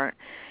different,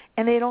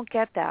 and they don't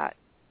get that.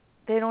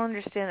 They don't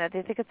understand that.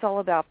 They think it's all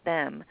about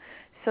them.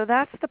 So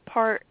that's the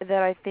part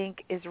that I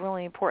think is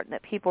really important,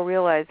 that people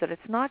realize that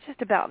it's not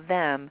just about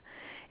them,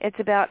 it's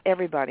about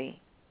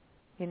everybody,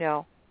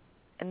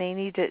 and they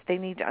need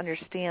to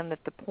understand that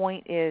the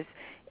point is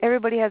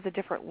everybody has a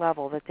different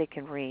level that they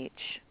can reach.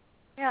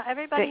 Yeah,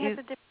 everybody has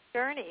a different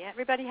journey.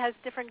 Everybody has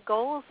different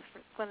goals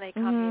when they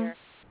come here.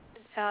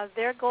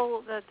 Their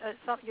goal,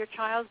 your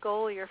child's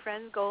goal or your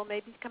friend's goal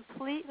may be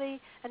completely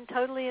and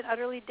totally and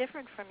utterly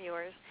different from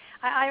yours.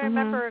 I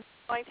remember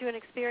going through an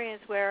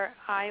experience where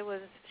I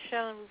was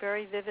shown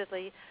very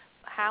vividly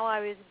how I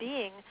was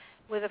being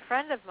with a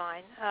friend of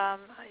mine.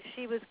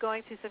 She was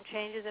going through some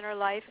changes in her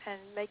life and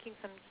making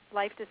some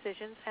life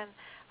decisions, and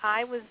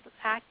I was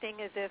acting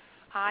as if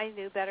I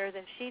knew better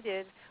than she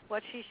did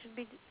what she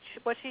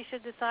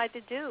should decide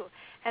to do,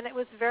 and it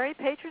was very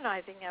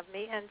patronizing of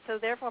me. And so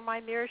therefore my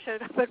mirror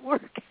showed up at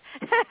work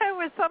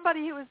with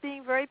somebody who was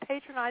being very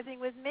patronizing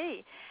with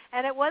me.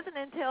 And it wasn't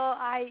until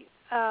I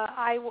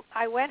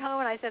went home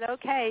and I said,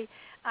 okay,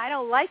 I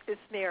don't like this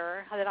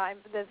mirror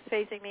that's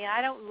facing me.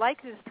 I don't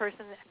like this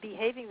person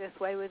behaving this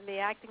way with me,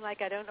 acting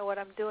like I don't know what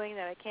I'm doing,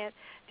 that I can't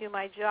do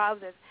my job,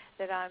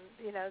 that I'm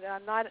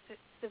not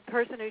the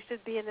person who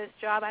should be in this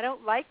job. I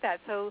don't like that.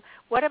 So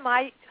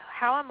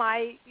how am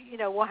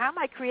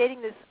I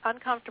creating this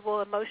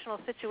uncomfortable emotional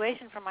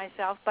situation for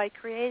myself by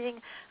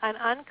creating an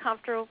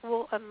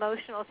uncomfortable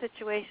emotional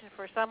situation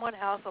for someone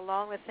else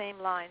along the same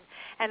line?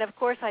 And of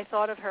course I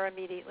thought of her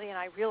immediately, and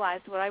I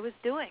realized what I was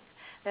doing,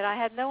 that I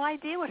had no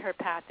idea what her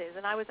path is,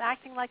 and I was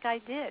acting like I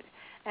did,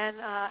 and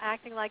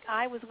acting like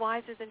I was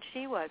wiser than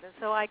she was. And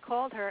so I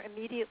called her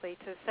immediately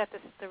to set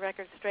the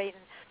record straight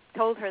and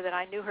told her that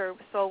I knew her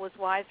soul was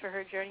wise for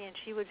her journey and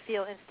she would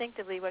feel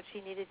instinctively what she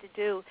needed to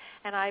do,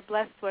 and I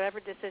blessed whatever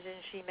decision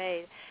she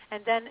made.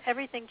 And then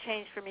everything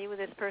changed for me with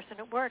this person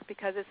at work,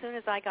 because as soon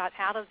as I got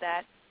out of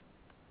that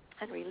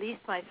and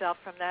released myself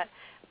from that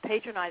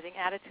patronizing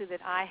attitude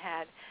that I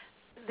had,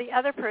 the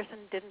other person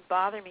didn't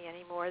bother me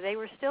anymore. They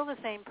were still the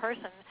same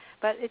person,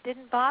 but it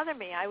didn't bother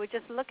me. I would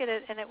just look at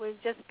it, and it would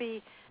just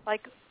be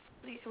like,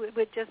 it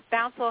would just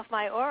bounce off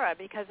my aura,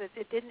 because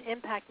it didn't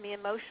impact me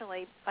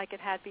emotionally like it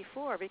had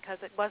before, because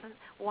it wasn't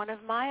one of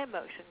my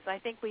emotions. I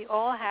think we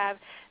all have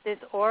this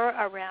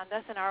aura around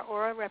us, and our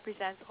aura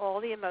represents all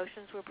the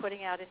emotions we're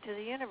putting out into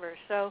the universe.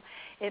 So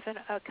if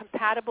a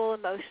compatible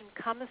emotion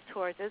comes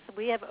towards us,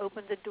 we have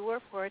opened the door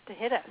for it to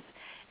hit us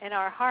in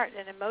our heart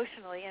and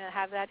emotionally and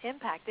have that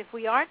impact. If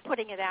we aren't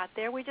putting it out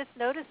there, we just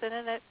notice it,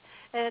 and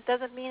it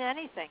doesn't mean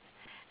anything.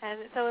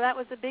 And so that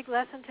was a big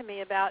lesson to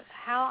me about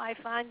how I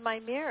find my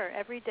mirror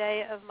every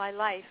day of my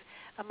life,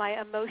 my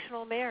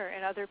emotional mirror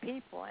in other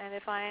people. And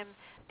if I am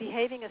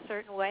behaving a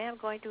certain way, I'm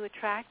going to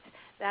attract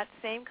that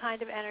same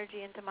kind of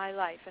energy into my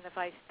life. And if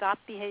I stop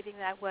behaving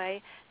that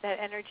way, that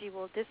energy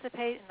will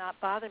dissipate and not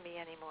bother me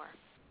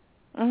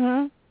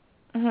anymore.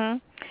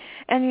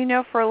 And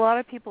for a lot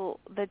of people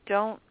that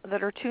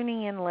are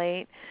tuning in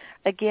late,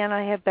 again,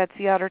 I have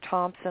Betsy Otter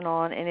Thompson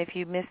on, and if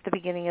you missed the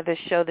beginning of the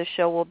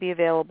show will be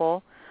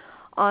available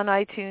on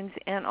iTunes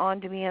and on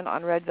demand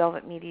on Red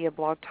Velvet Media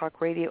Blog Talk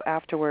Radio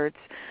afterwards.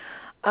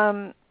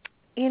 For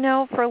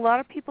a lot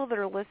of people that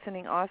are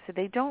listening also,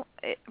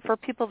 for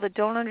people that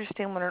don't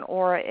understand what an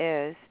aura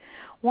is,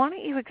 why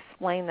don't you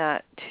explain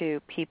that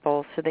to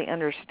people so they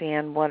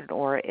understand what an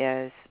aura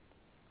is?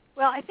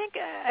 Well, I think,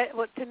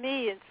 to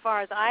me, as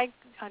far as I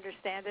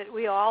understand it,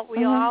 we all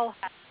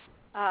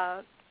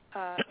have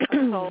a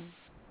soul,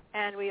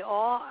 and we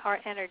all are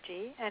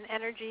energy, and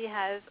energy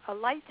has a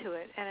light to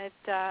it, and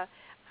it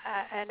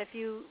and if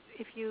you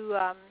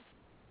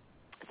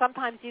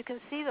sometimes you can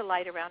see the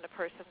light around a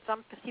person.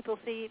 Some people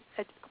see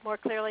it more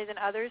clearly than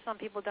others. Some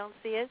people don't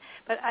see it.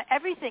 But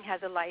everything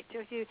has a light.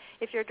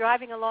 If you're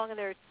driving along and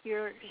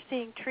you're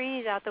seeing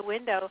trees out the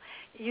window,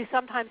 you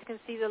sometimes can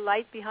see the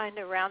light behind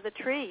around the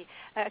tree,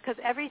 because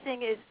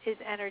everything is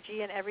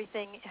energy, and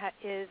everything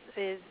is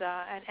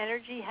and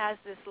energy has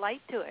this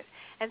light to it.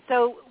 And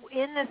so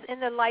in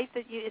the light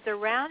that is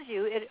around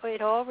you,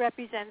 it all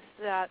represents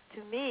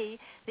to me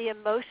the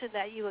emotion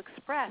that you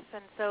express.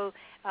 And so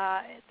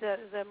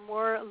the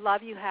more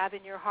love you have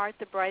in your heart,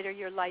 the brighter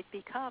your light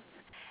becomes.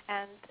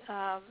 And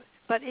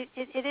but it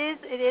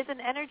is an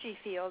energy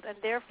field, and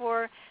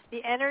therefore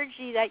the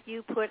energy that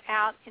you put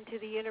out into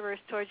the universe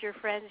towards your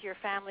friends, your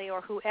family,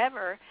 or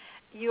whoever,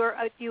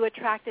 you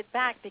attract it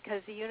back,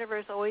 because the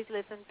universe always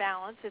lives in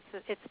balance.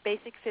 It's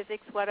basic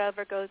physics.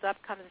 Whatever goes up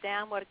comes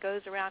down. What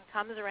goes around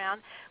comes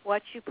around.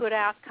 What you put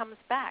out comes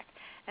back.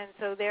 And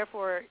so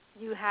therefore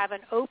you have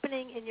an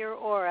opening in your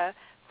aura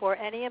for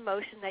any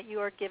emotion that you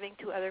are giving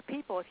to other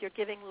people. If you're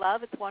giving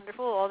love, it's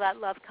wonderful. All that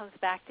love comes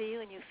back to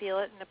you, and you feel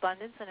it in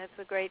abundance, and it's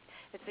a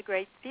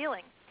great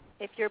feeling.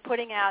 If you're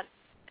putting out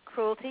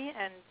cruelty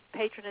and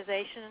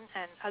patronization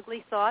and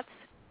ugly thoughts,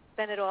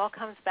 then it all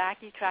comes back.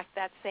 You attract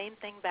that same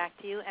thing back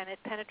to you, and it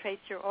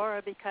penetrates your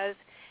aura because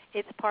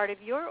it's part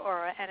of your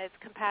aura and it's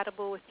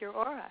compatible with your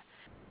aura.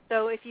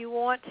 So if you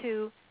want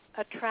to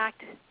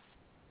attract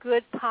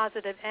good,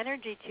 positive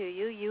energy to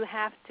you, you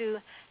have to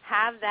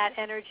have that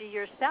energy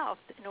yourself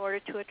in order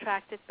to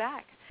attract it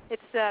back.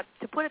 It's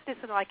to put it this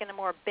in a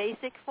more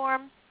basic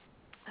form.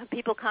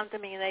 People come to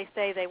me and they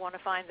say they want to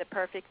find the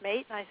perfect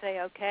mate, and I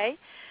say, okay,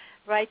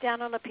 write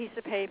down on a piece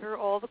of paper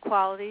all the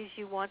qualities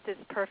you want this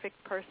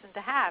perfect person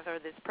to have, or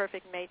this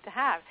perfect mate to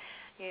have.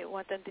 You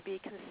want them to be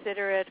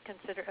considerate,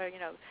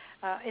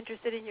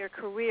 interested in your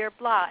career,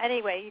 blah.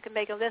 Anyway, you can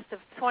make a list of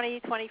 20,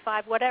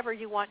 25, whatever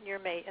you want in your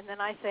mate. And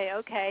then I say,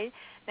 okay,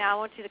 now I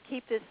want you to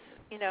keep this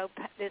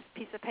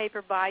piece of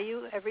paper by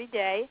you every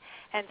day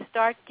and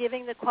start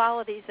giving the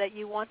qualities that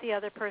you want the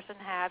other person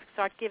to have.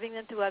 Start giving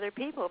them to other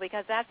people,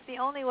 because that's the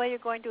only way you're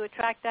going to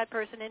attract that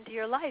person into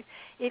your life.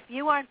 If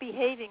you aren't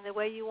behaving the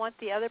way you want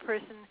the other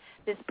person,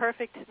 this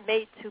perfect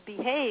mate, to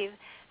behave,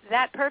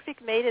 that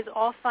perfect mate is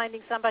off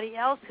finding somebody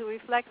else who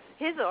reflects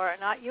his aura,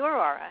 not your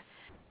aura.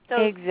 So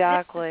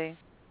exactly.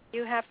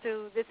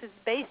 This is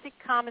basic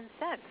common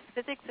sense.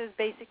 Physics is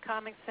basic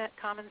common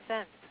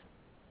sense.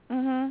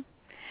 Mhm.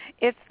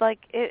 It's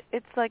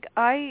like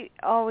I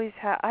always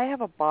I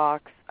have a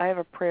box. I have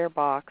a prayer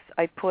box.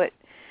 I put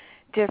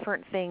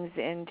different things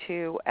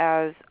into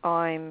as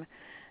I'm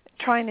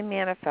trying to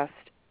manifest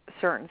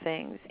certain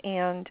things.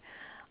 And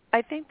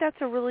I think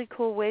that's a really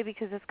cool way,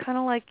 because it's kind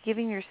of like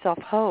giving yourself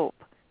hope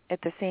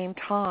at the same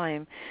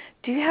time.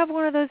 Do you have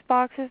one of those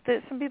boxes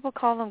that some people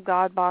call them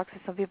God boxes,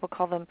 some people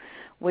call them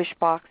wish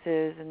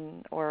boxes,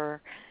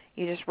 or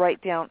you just write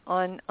down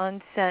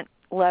unsent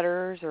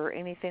letters or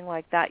anything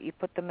like that? You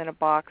put them in a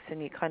box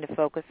and you kind of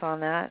focus on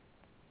that.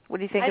 What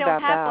do you think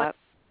about that? I don't have one,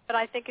 but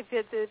I think if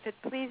it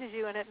pleases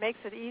you and it makes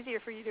it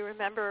easier for you to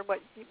remember what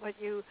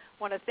you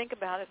want to think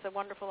about, it's a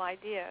wonderful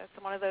idea.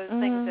 It's one of those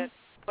things that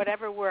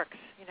whatever works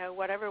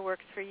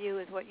for you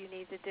is what you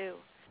need to do.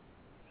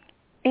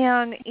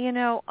 And,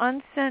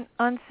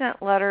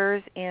 unsent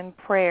letters and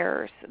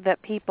prayers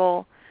that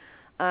people,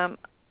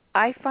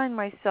 I find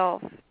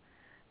myself,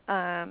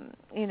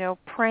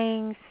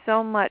 praying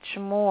so much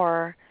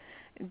more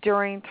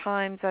during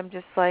times I'm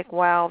just like,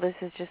 wow, this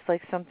is just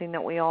like something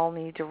that we all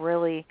need to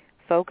really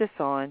focus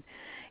on.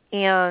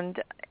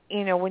 And,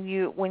 when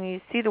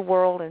you see the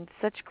world in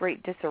such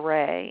great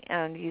disarray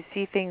and you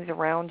see things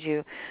around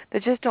you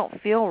that just don't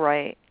feel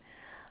right,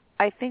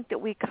 I think that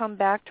we come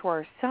back to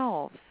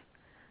ourselves,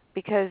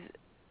 because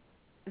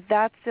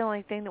that's the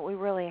only thing that we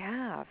really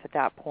have at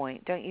that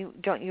point. Don't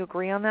you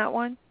agree on that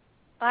one?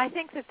 I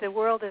think that the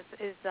world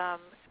is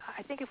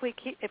I think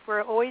if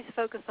we're always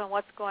focused on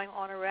what's going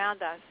on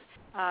around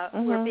us,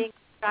 we're being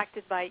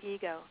distracted by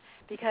ego,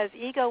 because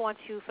ego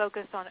wants you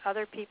focused on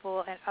other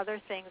people and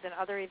other things and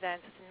other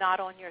events,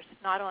 not on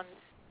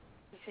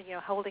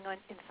holding on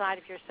inside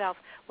of yourself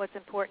what's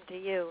important to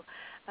you.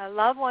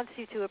 Love wants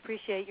you to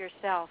appreciate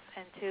yourself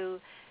and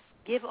to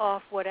give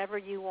off whatever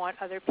you want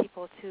other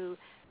people to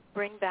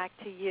bring back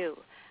to you.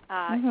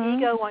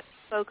 Ego wants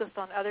to focus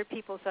on other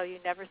people, so you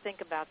never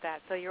think about that.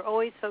 So you're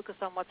always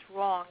focused on what's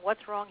wrong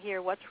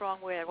here, what's wrong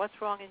where, what's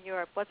wrong in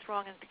Europe, what's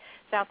wrong in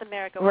South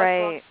America, what's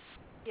wrong,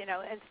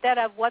 instead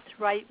of what's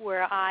right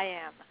where I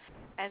am.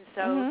 And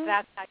so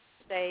that's how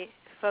you stay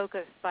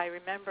focused, by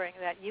remembering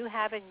that you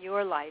have in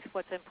your life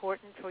what's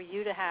important for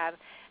you to have,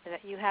 and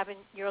that you have in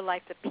your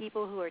life the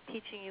people who are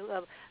teaching you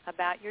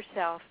about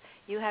yourself.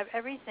 You have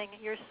everything.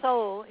 Your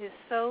soul is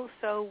so,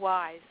 so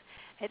wise.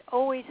 It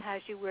always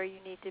has you where you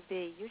need to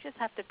be. You just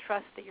have to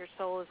trust that your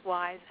soul is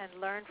wise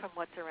and learn from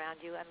what's around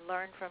you and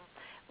learn from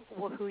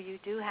who you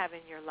do have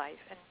in your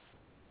life. And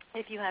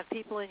if you have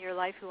people in your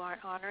life who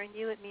aren't honoring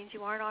you, it means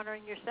you aren't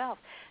honoring yourself.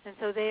 And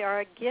so they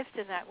are a gift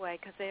in that way,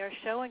 because they are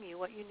showing you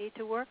what you need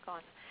to work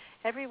on.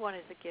 Everyone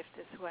is a gift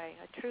this way.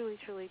 I truly,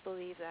 truly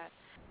believe that.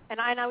 And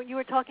I know you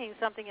were talking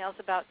something else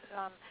about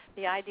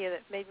the idea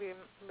that maybe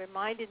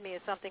reminded me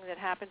of something that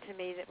happened to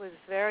me that was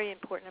very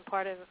important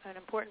an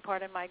important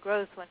part of my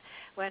growth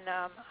when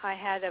I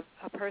had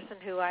a person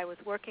who I was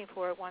working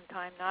for at one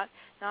time,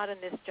 not in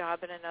this job,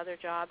 but another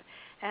job,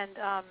 and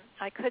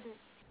I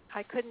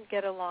couldn't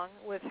get along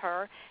with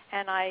her,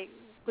 and I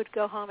would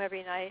go home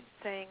every night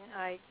saying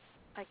I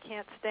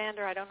can't stand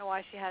her. I don't know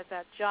why she has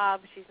that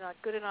job. She's not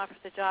good enough for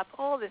the job.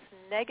 All this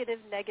negative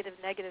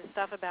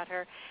stuff about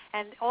her.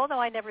 And although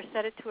I never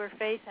said it to her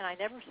face and I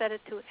never said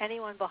it to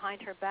anyone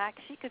behind her back,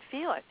 she could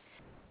feel it.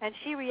 And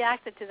she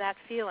reacted to that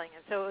feeling.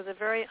 And so it was a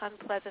very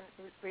unpleasant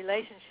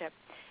relationship.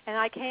 And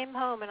I came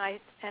home and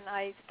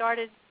I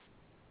started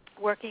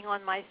working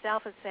on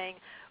myself and saying,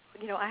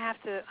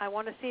 I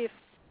want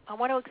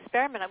to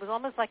experiment. It was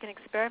almost like an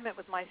experiment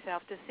with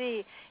myself to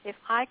see if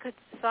I could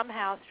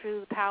somehow,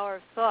 through the power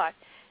of thought,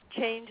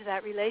 change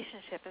that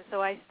relationship. And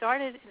so I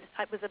started,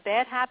 it was a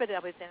bad habit I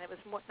was in. It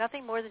was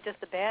nothing more than just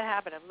a bad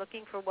habit of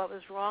looking for what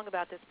was wrong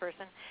about this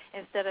person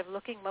instead of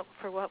looking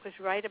for what was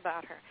right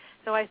about her.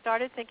 So I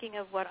started thinking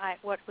of what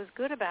was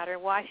good about her,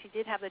 why she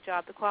did have the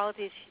job, the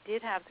qualities she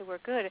did have that were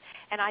good,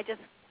 and I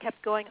just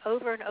kept going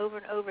over and over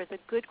and over the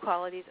good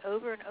qualities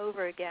over and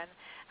over again,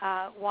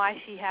 why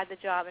she had the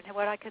job and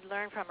what I could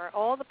learn from her,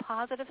 all the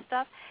positive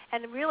stuff.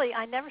 And really,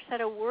 I never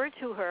said a word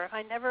to her.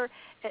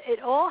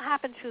 It all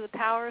happened through the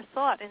power of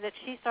thought, and that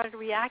she started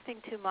reacting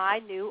to my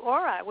new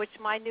aura, which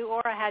my new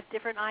aura had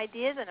different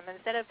ideas in them.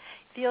 Instead of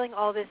feeling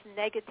all this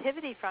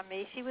negativity from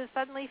me, she was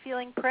suddenly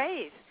feeling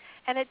praise.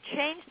 And it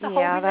changed the whole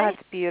relationship. Yeah,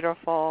 that's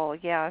beautiful.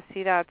 Yeah,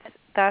 see,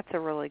 that's a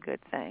really good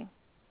thing.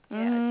 Yeah,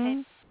 it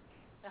changed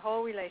the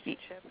whole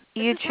relationship.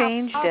 You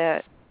changed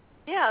it.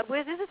 Yeah,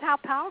 this is how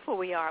powerful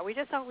we are. We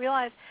just don't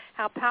realize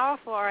how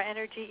powerful our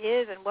energy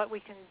is and what we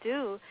can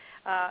do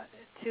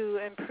to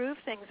improve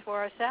things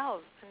for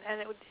ourselves. And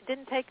it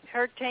didn't take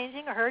her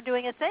changing or her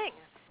doing a thing.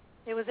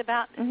 It was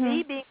about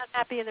me being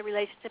unhappy in the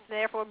relationship, and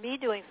therefore me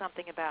doing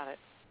something about it.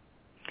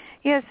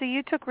 Yeah, so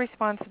you took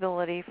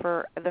responsibility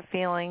for the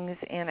feelings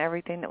and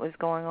everything that was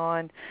going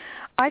on.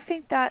 I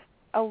think that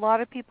a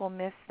lot of people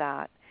miss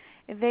that.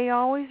 They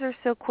always are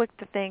so quick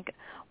to think,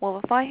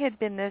 well, if I had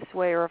been this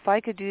way, or if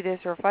I could do this,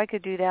 or if I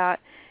could do that,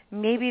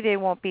 maybe they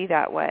won't be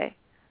that way.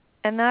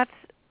 And that's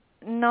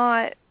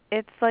not,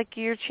 it's like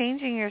you're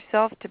changing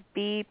yourself to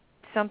be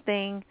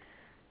something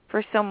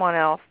for someone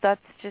else.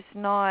 That's just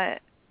not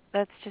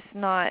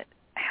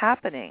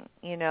happening,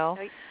 you know.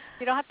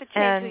 You don't have to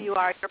change who you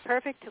are. You're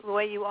perfect the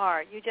way you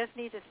are. You just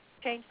need to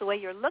change the way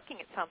you're looking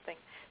at something,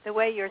 the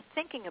way you're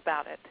thinking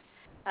about it.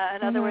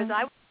 In other words,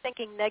 I was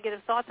thinking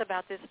negative thoughts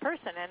about this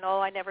person, and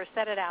although I never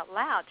said it out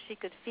loud, she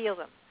could feel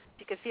them.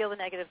 She could feel the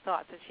negative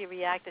thoughts, and she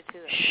reacted to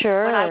them.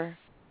 Sure. When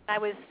I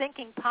was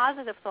thinking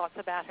positive thoughts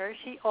about her,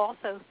 she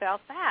also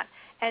felt that,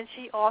 and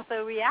she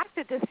also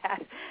reacted to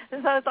that.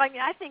 And so it's like,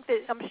 I think that,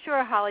 I'm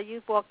sure, Holly,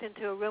 you've walked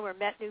into a room or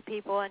met new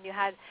people, and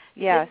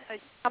yes.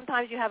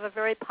 Sometimes you have a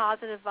very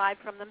positive vibe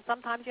from them.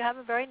 Sometimes you have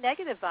a very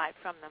negative vibe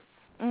from them.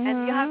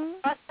 And you have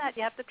to trust that.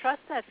 You have to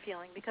trust that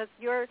feeling, because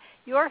you're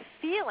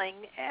feeling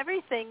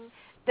everything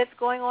that's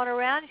going on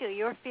around you.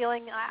 You're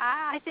feeling,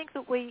 I think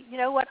that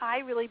what I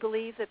really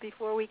believe that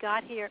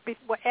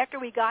after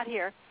we got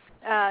here,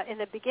 in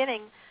the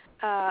beginning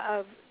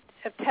of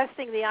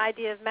testing the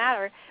idea of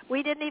matter,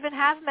 we didn't even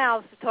have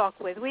mouths to talk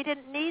with. We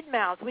didn't need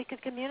mouths. We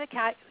could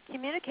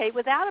communicate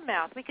without a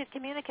mouth. We could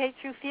communicate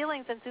through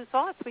feelings and through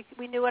thoughts.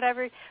 We knew what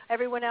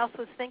everyone else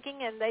was thinking,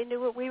 and they knew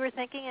what we were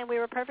thinking, and we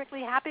were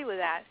perfectly happy with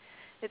that.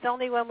 It's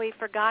only when we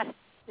forgot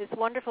this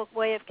wonderful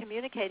way of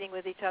communicating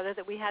with each other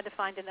that we had to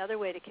find another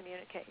way to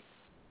communicate.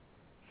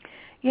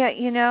 Yeah,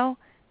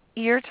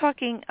 you're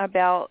talking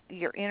about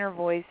your inner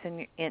voice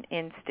and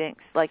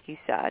instincts, like you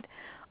said.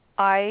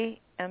 I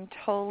am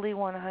totally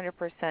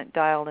 100%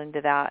 dialed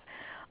into that.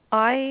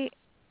 I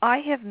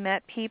have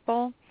met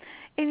people,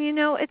 and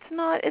it's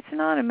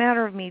not a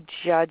matter of me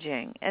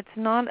judging. It's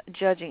not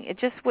judging. It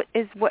just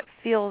is what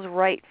feels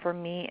right for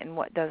me and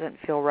what doesn't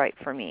feel right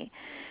for me.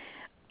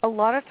 A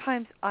lot of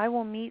times I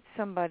will meet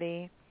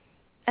somebody,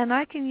 and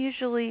I can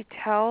usually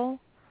tell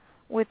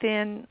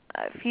within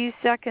a few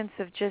seconds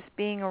of just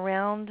being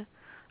around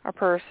a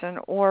person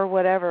or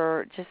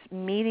whatever, just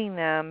meeting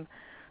them,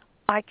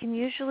 I can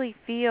usually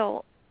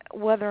feel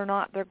whether or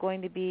not they're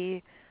going to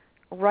be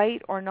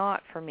right or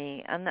not for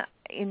me. And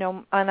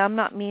and I'm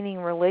not meaning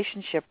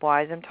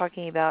relationship-wise. I'm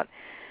talking about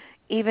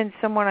even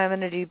someone I'm going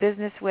to do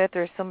business with,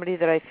 or somebody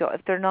that I feel, if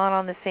they're not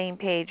on the same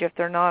page, if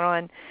they're not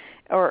on,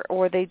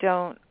 or they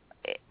don't,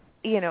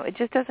 it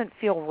just doesn't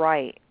feel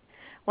right,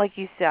 like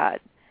you said.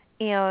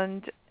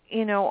 And,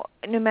 no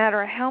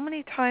matter how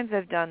many times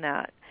I've done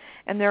that,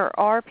 and there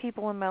are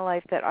people in my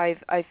life that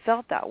I've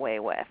felt that way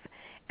with,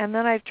 and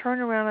then I've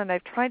turned around and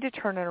I've tried to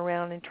turn it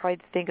around and tried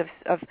to think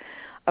of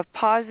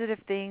positive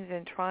things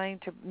and trying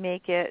to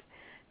make it,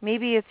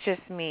 maybe it's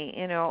just me,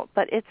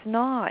 but it's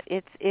not.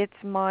 It's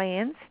my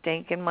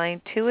instinct and my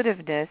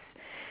intuitiveness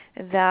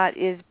that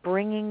is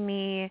bringing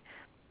me.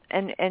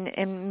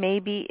 And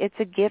maybe it's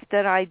a gift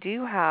that I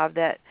do have,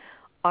 that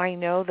I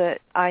know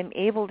that I'm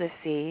able to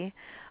see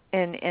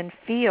and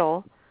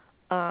feel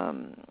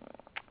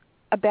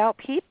about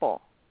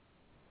people.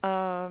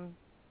 You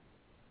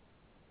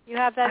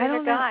have that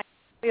inner guide.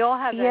 We all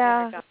have that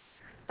inner guide.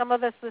 Some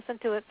of us listen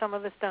to it, some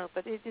of us don't.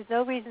 But there's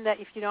no reason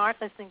that if you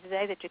aren't listening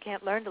today that you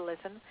can't learn to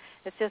listen.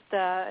 It's just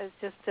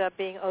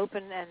being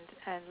open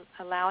and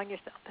allowing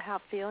yourself to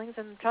have feelings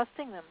and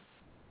trusting them.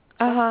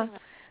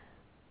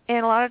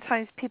 And a lot of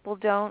times people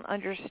don't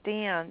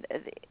understand.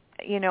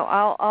 You know,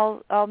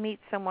 I'll meet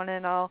someone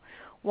and I'll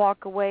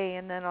walk away,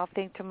 and then I'll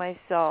think to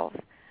myself,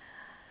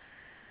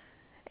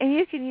 and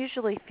you can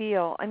usually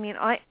feel, I mean,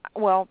 I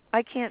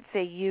can't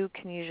say you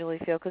can usually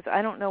feel because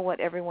I don't know what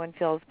everyone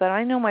feels, but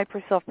I know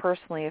myself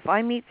personally, if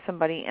I meet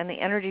somebody and the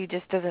energy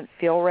just doesn't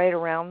feel right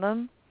around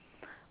them,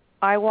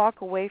 I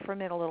walk away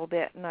from it a little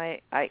bit, and I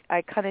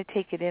kind of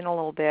take it in a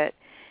little bit,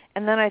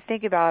 and then I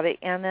think about it,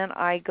 and then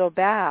I go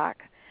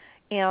back,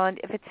 and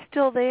if it's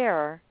still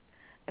there,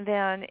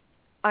 then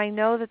I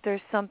know that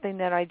there's something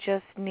that I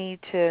just need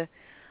to,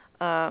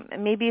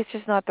 maybe it's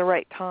just not the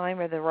right time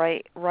or the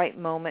right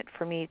moment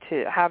for me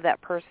to have that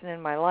person in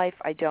my life.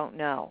 I don't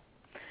know.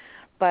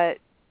 But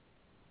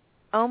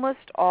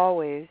almost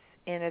always,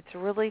 and it's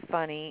really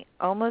funny,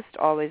 almost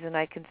always, and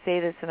I can say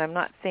this, and I'm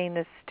not saying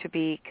this to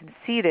be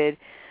conceited,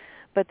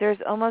 but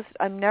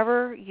I'm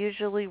never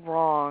usually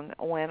wrong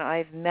when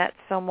I've met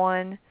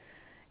someone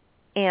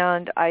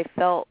and I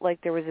felt like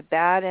there was a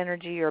bad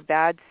energy or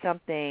bad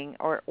something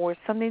or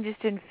something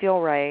just didn't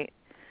feel right.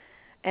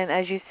 And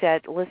as you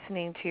said,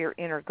 listening to your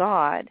inner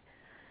God,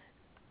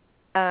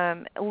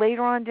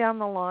 later on down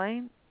the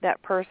line,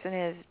 that person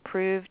has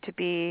proved to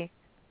be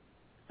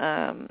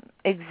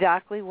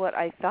exactly what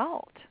I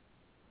felt.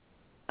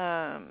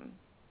 And,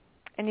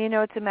 you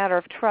know, it's a matter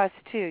of trust,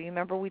 too. You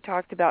remember we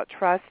talked about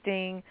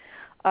trusting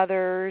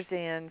others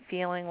and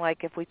feeling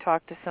like if we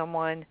talk to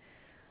someone,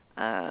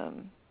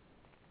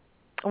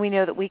 we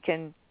know that we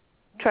can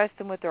trust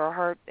them with our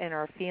heart and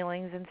our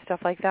feelings and stuff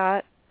like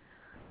that.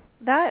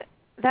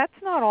 That's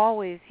not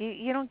always.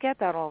 You don't get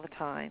that all the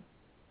time.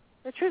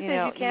 The truth is,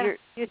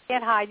 you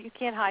can't hide. You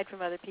can't hide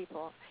from other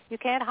people. You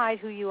can't hide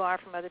who you are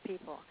from other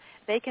people.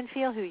 They can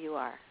feel who you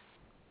are.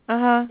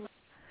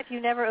 If you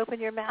never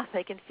open your mouth,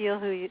 they can feel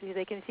who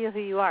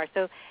you are.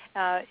 So,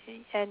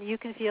 and you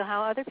can feel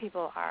how other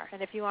people are.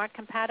 And if you aren't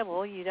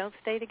compatible, you don't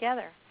stay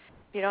together.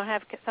 If you don't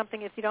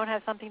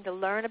have something to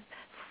learn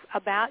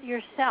about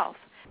yourself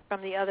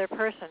from the other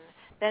person,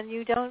 then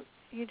you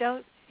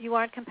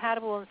aren't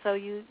compatible, and so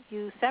you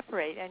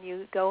separate and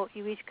you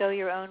each go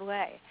your own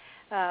way.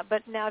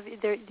 But now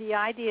the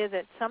idea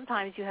that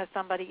sometimes you have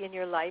somebody in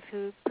your life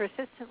who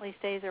persistently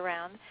stays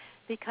around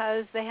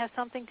because they have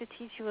something to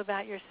teach you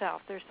about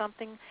yourself. There's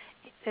something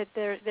that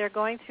they're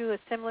going through a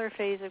similar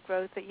phase of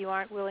growth that you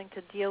aren't willing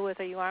to deal with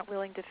or you aren't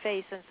willing to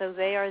face, and so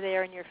they are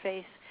there in your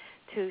face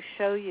to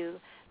show you,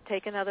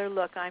 take another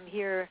look. I'm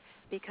here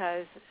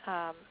because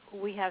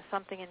we have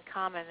something in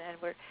common, and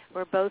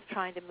we're both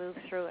trying to move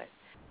through it.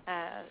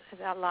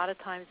 A lot of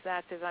times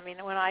that is. I mean,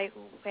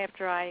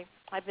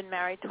 I've been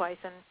married twice,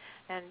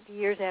 and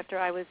years after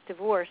I was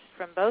divorced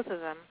from both of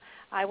them,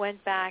 I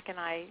went back and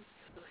I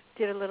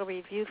did a little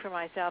review for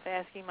myself,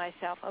 asking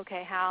myself,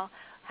 okay, how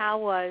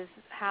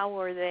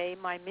were they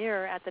my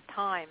mirror at the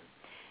time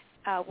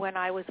when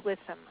I was with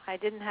them? I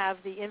didn't have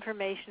the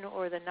information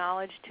or the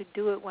knowledge to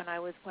do it when I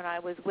was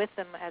with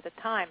them at the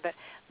time, but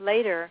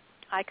later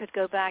I could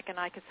go back and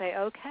I could say,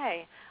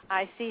 okay,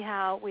 I see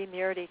how we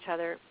mirrored each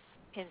other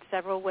in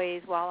several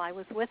ways while I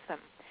was with them.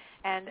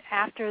 And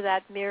after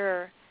that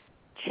mirror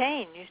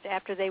changed,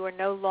 after they were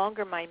no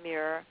longer my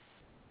mirror,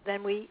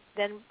 then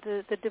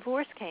the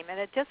divorce came, and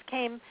it just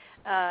came.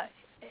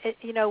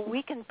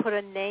 We can put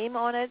a name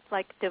on it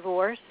like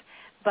divorce,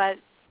 but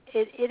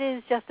it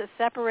is just a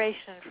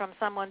separation from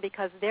someone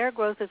because their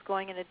growth is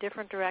going in a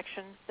different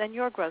direction than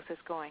your growth is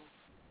going.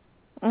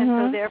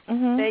 And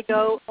so they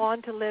go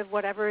on to live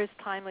whatever is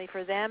timely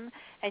for them,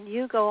 and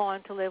you go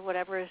on to live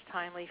whatever is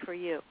timely for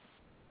you.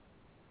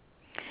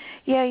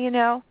 Yeah,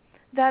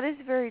 that is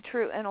very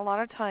true. And a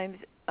lot of times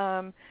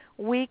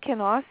we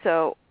can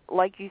also,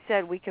 like you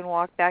said, we can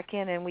walk back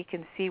in and we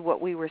can see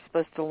what we were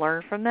supposed to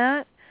learn from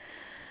that.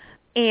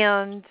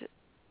 And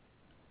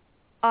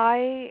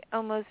I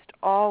almost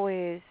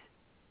always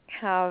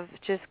have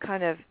just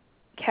kind of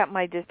kept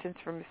my distance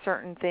from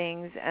certain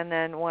things, and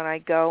then when I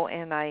go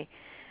and I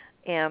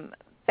am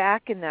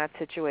back in that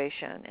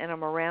situation and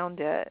I'm around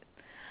it,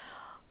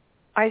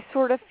 I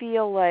sort of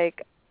feel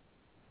like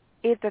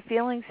if the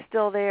feeling's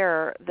still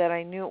there that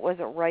I knew it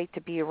wasn't right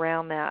to be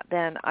around that,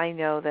 then I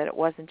know that it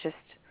wasn't just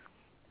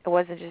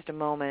a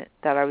moment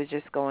that I was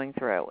just going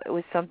through. It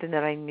was something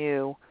that I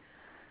knew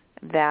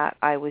that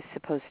I was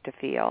supposed to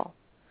feel.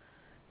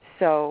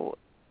 So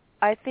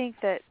I think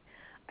that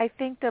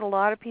a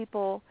lot of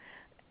people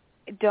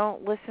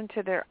don't listen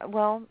to their,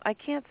 I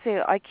can't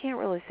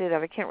really say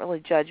that. I can't really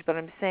judge, but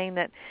I'm saying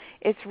that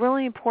it's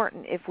really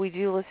important if we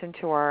do listen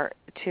to our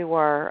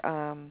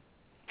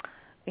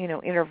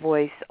inner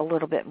voice a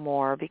little bit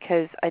more,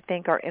 because I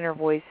think our inner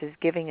voice is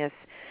giving us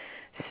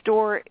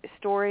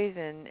stories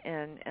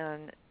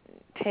and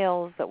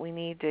tales that we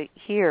need to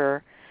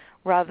hear,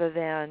 rather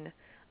than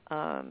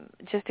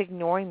just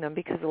ignoring them.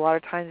 Because a lot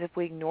of times, if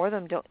we ignore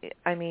them,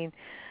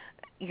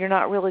 you're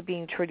not really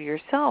being true to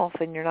yourself,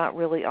 and you're not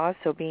really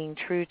also being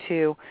true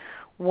to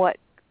what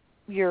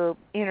your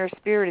inner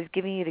spirit is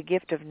giving you the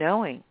gift of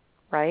knowing,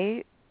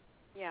 right?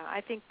 Yeah,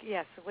 I think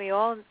yes. We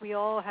all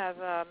have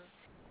the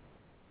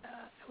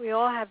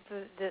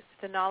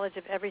knowledge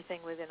of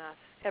everything within us.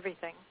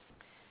 Everything.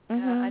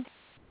 Mm-hmm. I think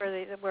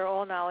where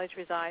all knowledge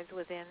resides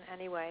within.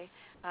 Anyway,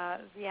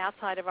 the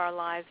outside of our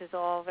lives is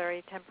all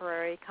very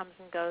temporary, comes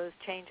and goes,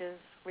 changes,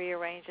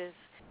 rearranges.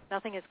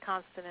 Nothing is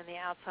constant in the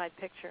outside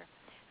picture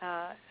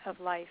of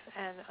life,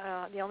 and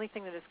the only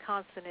thing that is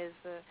constant is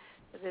the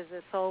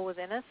soul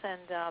within us,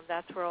 and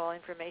that's where all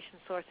information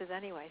source is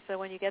anyway. So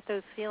when you get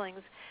those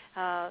feelings,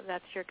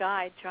 that's your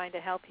guide trying to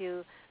help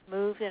you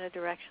move in a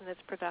direction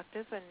that's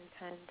productive and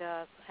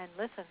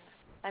listen.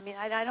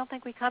 I don't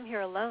think we come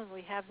here alone.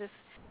 We have this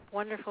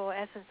wonderful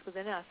essence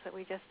within us that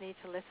we just need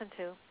to listen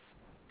to,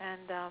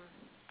 and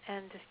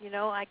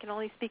I can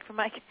only speak from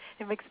my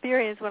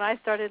experience. When I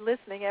started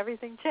listening,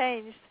 everything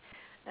changed,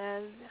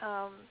 and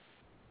also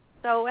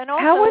how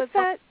was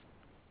that?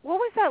 What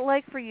was that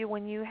like for you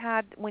when you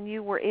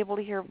were able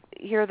to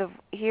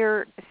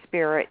hear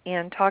spirit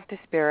and talk to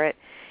spirit,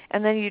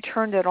 and then you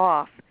turned it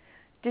off?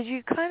 Did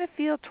you kind of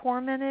feel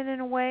tormented in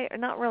a way, or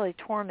not really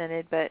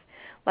tormented, but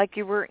like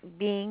you weren't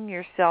being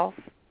yourself?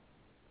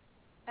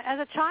 As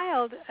a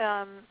child,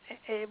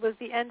 it was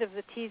the end of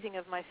the teasing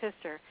of my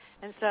sister,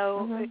 and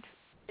so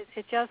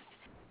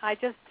I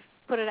just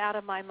put it out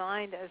of my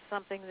mind as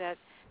something that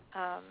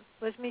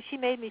she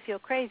made me feel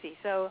crazy.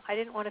 So I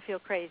didn't want to feel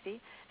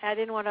crazy. I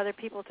didn't want other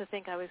people to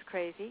think I was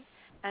crazy,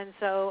 and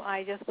so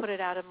I just put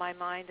it out of my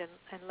mind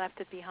and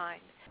left it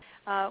behind.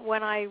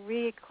 When I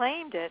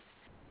reclaimed it,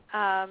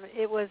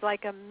 it was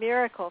like a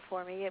miracle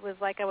for me. It was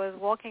like I was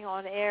walking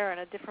on air in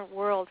a different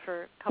world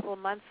for a couple of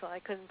months. So I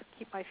couldn't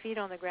keep my feet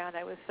on the ground.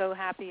 I was so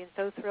happy and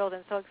so thrilled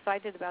and so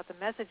excited about the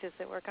messages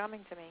that were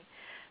coming to me.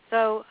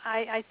 So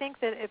I think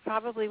that it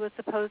probably was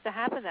supposed to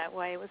happen that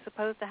way. It was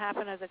supposed to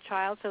happen as a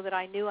child so that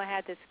I knew I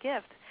had this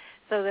gift,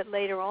 so that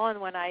later on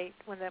when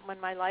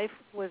my life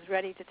was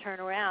ready to turn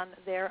around,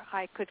 there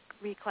I could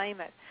reclaim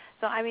it.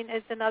 So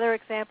it's another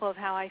example of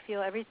how I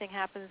feel everything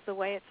happens the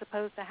way it's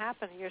supposed to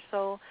happen. Your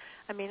soul,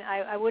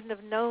 I wouldn't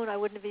have known, I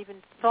wouldn't have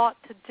even thought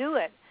to do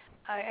it,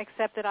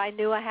 except that I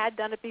knew I had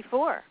done it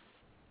before.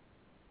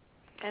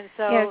 And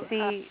so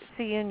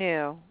you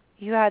knew.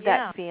 You had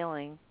that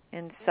feeling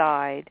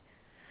inside.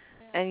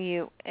 And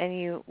you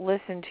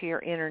listen to your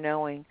inner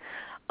knowing.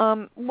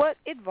 What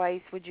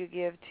advice would you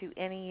give to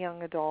any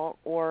young adult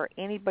or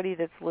anybody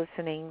that's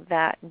listening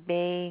that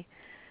may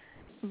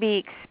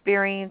be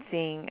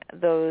experiencing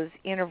those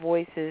inner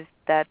voices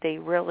that they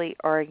really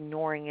are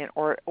ignoring it,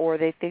 or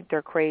they think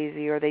they're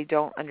crazy, or they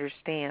don't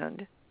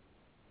understand?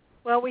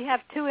 Well, we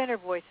have two inner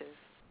voices.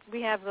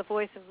 We have the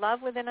voice of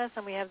love within us,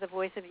 and we have the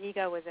voice of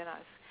ego within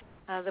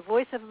us. The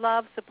voice of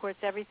love supports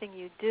everything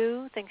you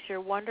do, thinks you're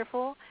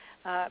wonderful,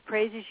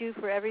 praises you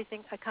for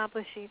everything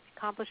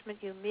accomplishment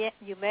you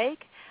make,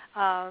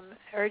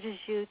 urges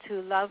you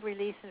to love,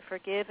 release, and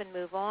forgive and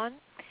move on,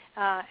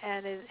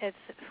 and it's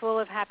full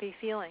of happy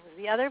feelings.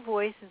 The other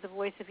voice is the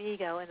voice of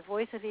ego, and the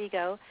voice of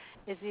ego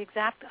is the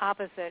exact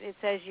opposite. It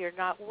says you're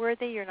not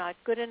worthy, you're not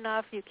good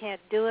enough, you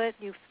can't do it,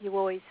 you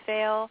always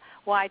fail,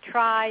 why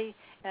try,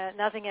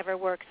 nothing ever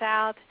works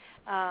out,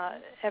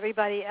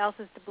 everybody else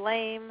is to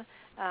blame.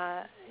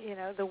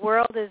 The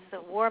world is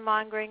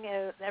warmongering,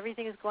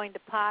 everything is going to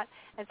pot.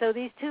 And so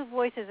these two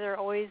voices are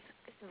always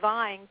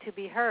vying to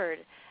be heard.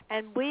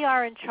 And we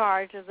are in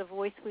charge of the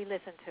voice we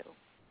listen to.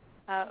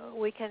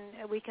 We can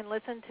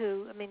listen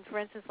to, for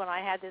instance, when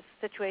I had this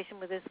situation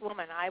with this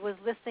woman, I was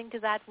listening to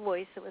that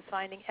voice that was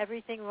finding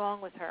everything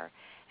wrong with her.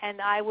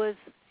 And I was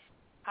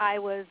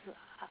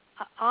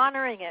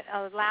honoring it,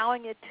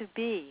 allowing it to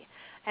be,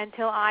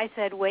 until I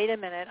said, wait a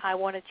minute, I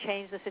want to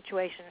change the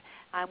situation.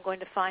 I'm going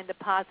to find the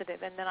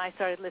positive. And then I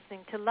started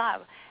listening to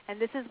love.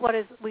 And this is what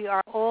we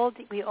all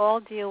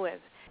deal with.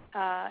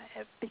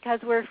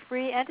 Because we're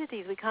free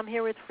entities. We come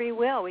here with free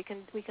will. We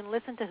can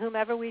listen to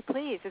whomever we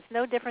please. It's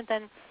no different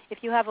than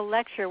if you have a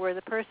lecture where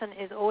the person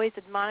is always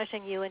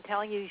admonishing you and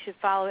telling you should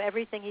follow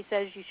everything he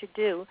says you should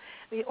do.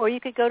 Or you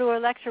could go to a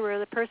lecture where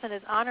the person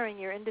is honoring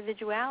your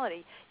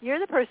individuality. You're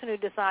the person who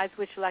decides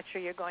which lecture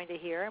you're going to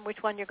hear and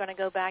which one you're going to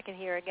go back and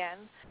hear again.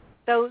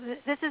 So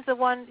this is the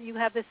one, you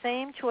have the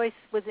same choice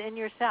within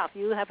yourself.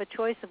 You have a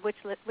choice of which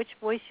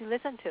voice you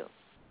listen to.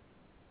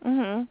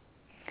 Mm-hmm.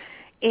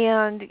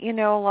 And,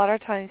 a lot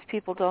of times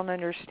people don't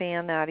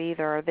understand that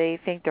either. They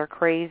think they're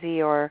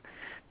crazy or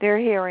they're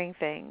hearing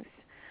things.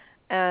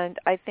 And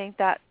I think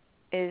that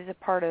is a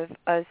part of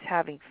us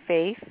having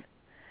faith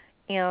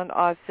and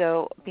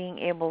also being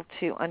able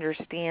to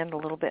understand a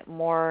little bit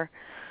more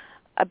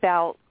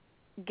about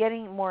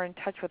getting more in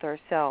touch with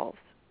ourselves.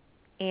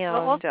 And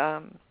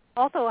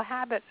also a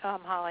habit,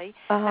 Holly.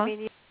 Uh-huh.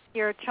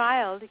 you're a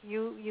child,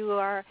 you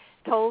are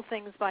told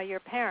things by your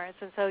parents,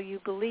 and so you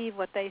believe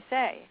what they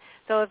say.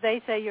 So if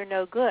they say you're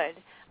no good,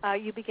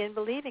 you begin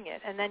believing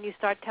it, and then you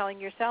start telling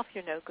yourself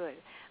you're no good.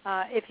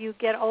 If you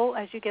get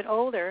as you get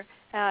older,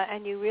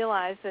 and you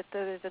realize that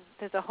there's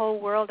a whole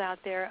world out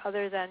there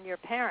other than your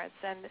parents,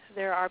 and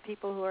there are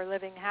people who are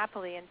living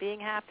happily and being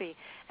happy,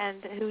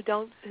 and who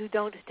don't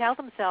tell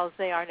themselves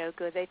they are no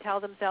good. They tell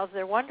themselves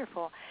they're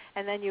wonderful,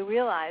 and then you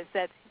realize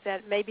that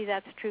maybe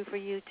that's true for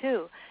you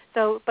too.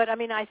 So, but I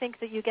mean, I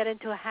think that you get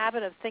into a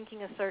habit of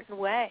thinking a certain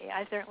way.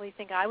 I certainly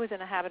think I was in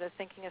a habit of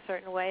thinking a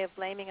certain way, of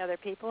blaming other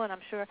people, and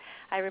I'm sure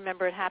I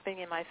remember it happening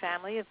in my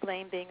family, of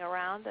blame being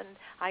around, and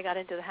I got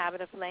into the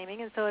habit of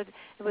blaming, and so it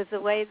was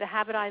the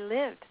habit I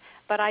lived.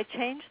 But I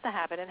changed the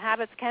habit, and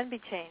habits can be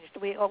changed.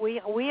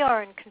 We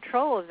are in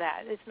control of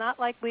that. It's not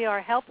like we are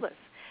helpless.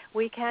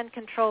 We can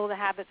control the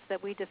habits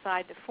that we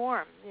decide to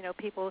form. You know,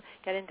 people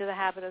get into the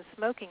habit of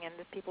smoking, and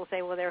people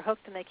say, well, they're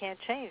hooked and they can't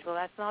change. Well,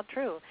 that's not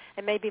true.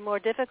 It may be more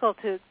difficult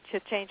to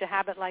change a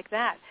habit like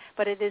that,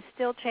 but it is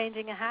still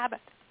changing a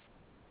habit.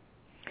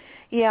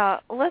 Yeah,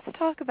 let's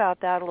talk about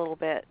that a little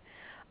bit.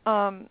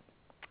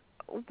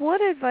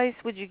 What advice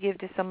would you give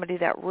to somebody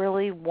that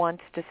really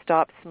wants to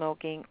stop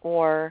smoking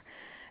or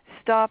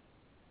stop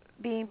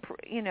being,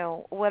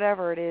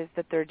 whatever it is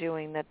that they're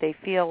doing, that they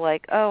feel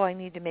like, oh, I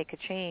need to make a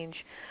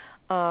change,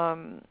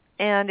 and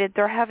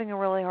they're having a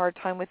really hard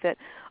time with it?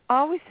 I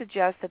always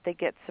suggest that they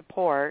get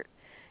support,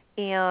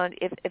 and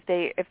if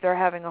they're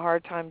having a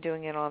hard time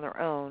doing it on their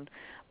own.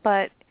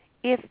 But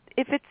if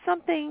it's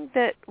something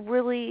that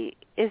really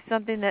is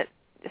something that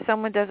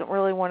someone doesn't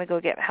really want to go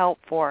get help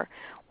for,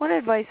 what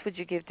advice would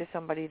you give to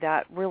somebody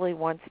that really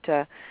wants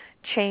to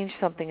change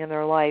something in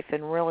their life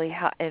and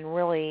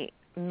really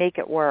make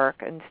it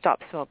work and stop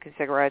smoking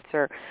cigarettes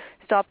or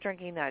stop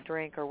drinking that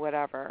drink or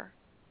whatever?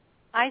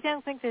 I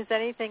don't think there's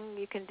anything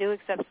you can do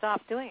except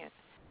stop doing it.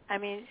 I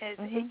mean,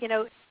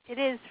 it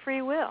is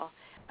free will.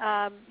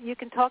 You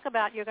can talk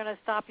about you're going to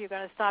stop,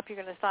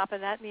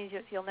 and that means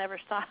you'll never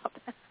stop.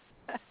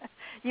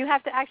 You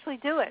have to actually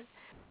do it.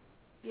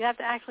 You have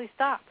to actually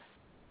stop.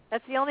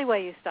 That's the only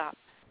way you stop.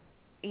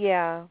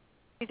 Yeah.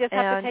 You just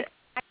have to take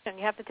action.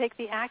 You have to take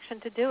the action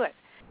to do it.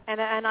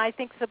 And I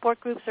think support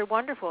groups are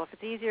wonderful. If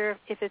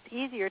it's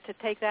easier to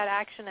take that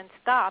action and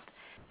stop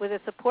with a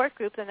support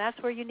group, then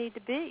that's where you need to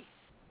be.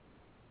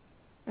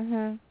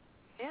 Mhm.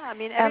 Yeah, I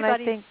mean,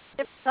 everybody.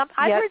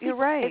 You're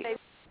right.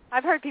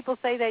 I've heard people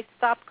say they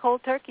stopped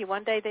cold turkey.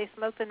 One day they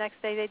smoked, the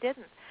next day they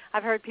didn't.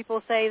 I've heard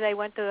people say they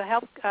went to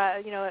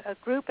a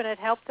group and it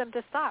helped them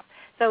to stop.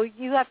 So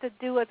you have to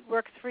do what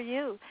works for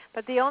you.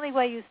 But the only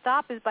way you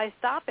stop is by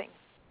stopping.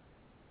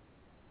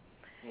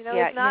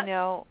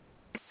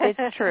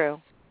 It's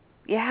true.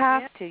 You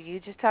have to. You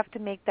just have to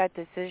make that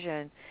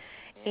decision.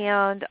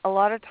 Yeah. And a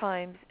lot of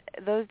times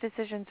those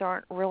decisions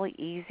aren't really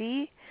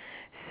easy.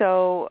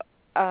 So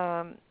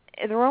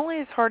they're only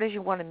as hard as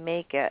you want to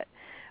make it.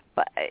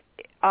 But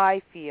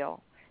I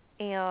feel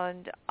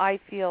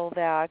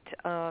that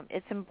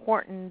it's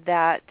important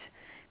that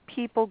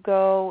people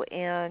go,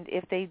 and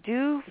if they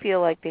do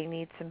feel like they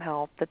need some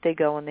help, that they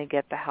go and they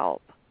get the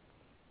help.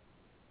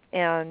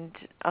 And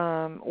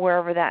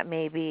wherever that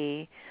may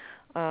be,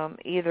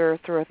 either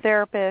through a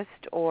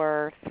therapist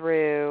or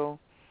through,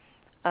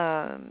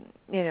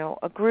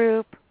 a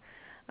group,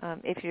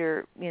 if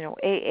you're,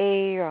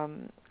 AA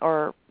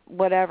or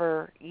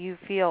whatever you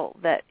feel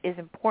that is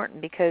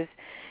important, because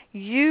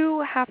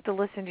you have to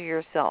listen to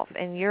yourself,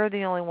 and you're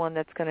the only one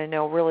that's going to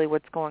know really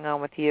what's going on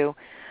with you.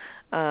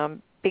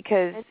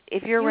 Because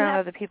if you're around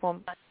other people,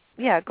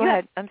 go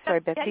ahead. I'm sorry,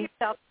 Betsy.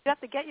 You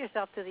have to get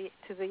yourself to the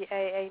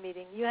AA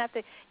meeting.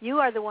 You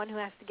are the one who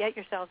has to get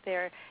yourself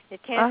there.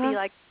 It can't be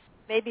like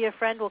maybe a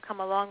friend will come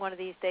along one of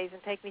these days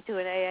and take me to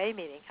an AA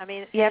meeting. I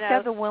mean, you have to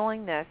have the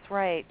willingness,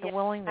 right? The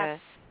willingness.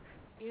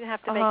 You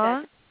have to make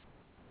that.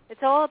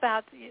 It's all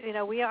about,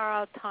 we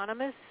are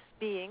autonomous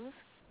beings,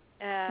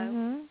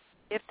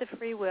 gift of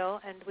free will,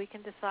 and we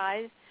can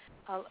decide.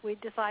 We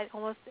decide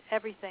almost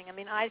everything. I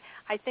mean, I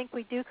think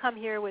we do come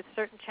here with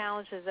certain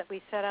challenges that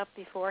we set up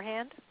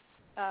beforehand,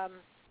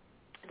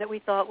 that we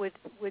thought would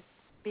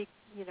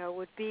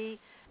be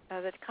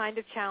the kind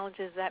of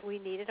challenges that we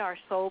needed, our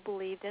soul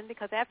believed in,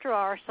 because after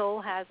all, our soul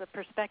has a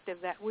perspective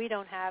that we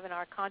don't have in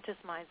our conscious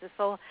minds. The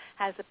soul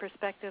has a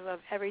perspective of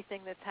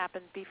everything that's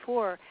happened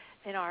before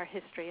in our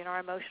history, in our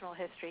emotional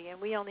history, and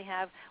we only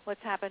have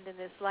what's happened in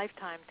this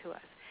lifetime to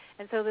us.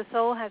 And so the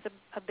soul has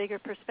a bigger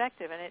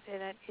perspective, and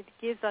it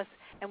gives us,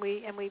 and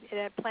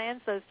it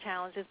plans those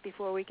challenges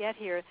before we get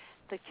here,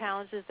 the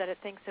challenges that it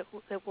thinks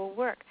that will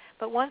work.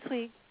 But once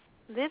we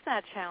live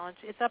that challenge,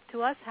 it's up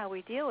to us how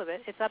we deal with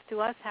it. It's up to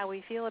us how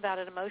we feel about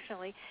it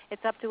emotionally.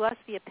 It's up to us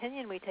the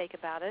opinion we take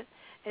about it.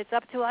 It's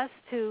up to us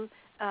to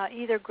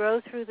either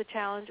grow through the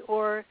challenge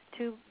or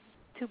to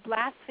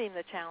blaspheme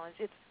the challenge.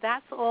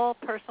 That's all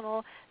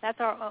personal. That's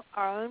our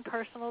own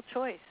personal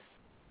choice.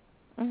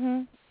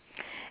 Mhm.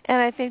 And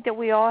I think that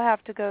we all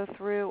have to go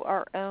through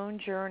our own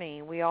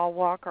journey. We all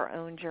walk our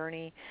own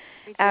journey,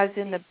 as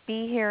in the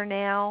be here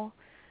now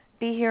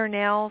be here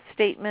now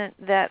statement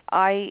that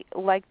I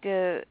like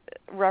to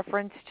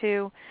reference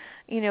to,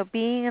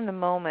 being in the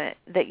moment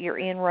that you're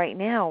in right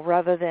now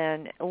rather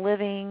than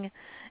living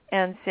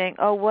and saying,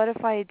 oh, what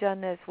if I had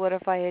done this? What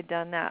if I had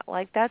done that?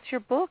 Like, that's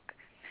your book,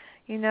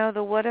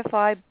 the what if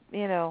I,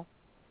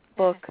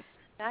 book.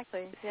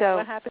 Exactly. Yeah, so,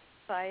 what happens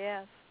if I,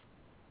 yes.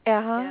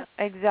 Yeah.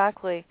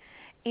 Exactly.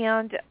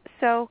 And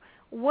so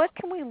what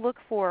can we look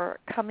for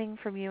coming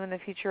from you in the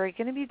future? Are you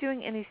going to be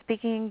doing any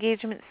speaking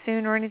engagements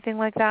soon or anything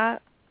like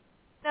that?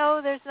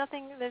 No, there's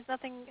nothing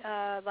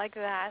like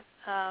that.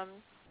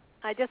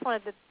 I just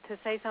wanted to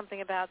say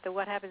something about the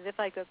What Happens If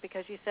I book,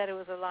 because you said it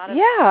was a lot of...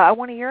 Yeah, I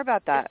want to hear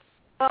about that.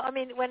 Well, I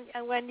mean,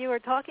 when you were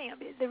talking,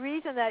 the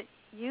reason that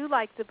you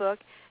like the book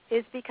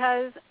is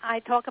because I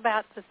talk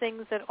about the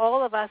things that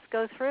all of us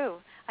go through.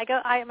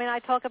 I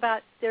talk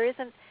about there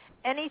isn't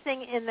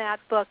anything in that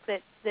book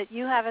that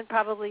you haven't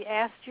probably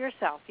asked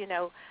yourself.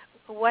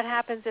 What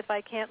happens if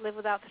I can't live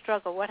without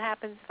struggle? What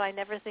happens if I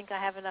never think I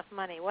have enough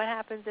money? What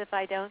happens if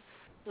I don't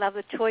love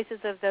the choices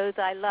of those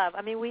I love?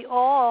 I mean, we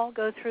all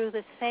go through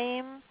the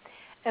same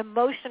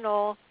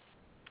emotional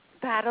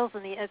battles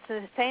and it's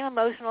the same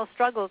emotional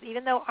struggles,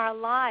 even though our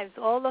lives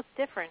all look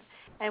different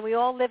and we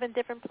all live in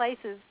different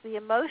places. The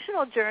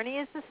emotional journey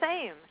is the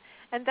same.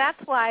 And that's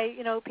why,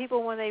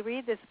 people, when they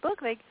read this book,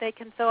 they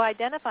can so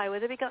identify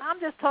with it, because I'm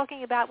just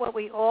talking about what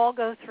we all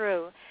go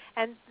through.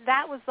 And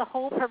that was the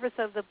whole purpose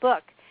of the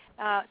book,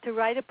 to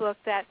write a book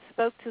that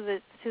spoke to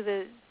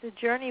the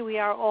journey we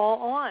are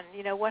all on.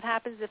 What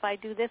happens if I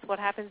do this? What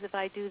happens if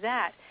I do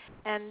that?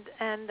 And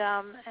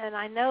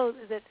I know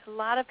that a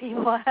lot of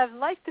people have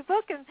liked the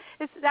book, and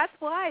that's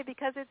why,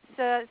 because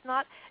it's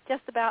not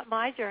just about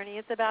my journey;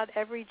 it's about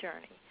every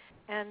journey.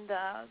 And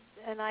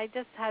I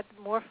just had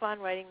more fun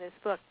writing this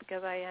book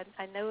because I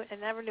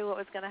never knew what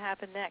was going to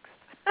happen next.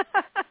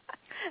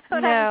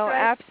 No,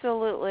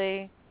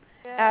 absolutely.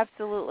 Yeah.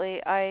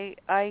 Absolutely. I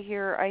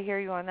hear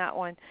you on that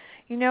one.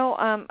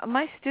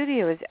 My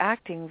studio is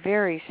acting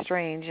very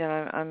strange,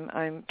 and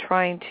I'm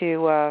trying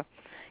to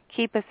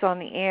keep us on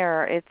the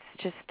air. It's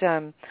just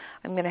I'm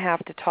going to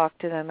have to talk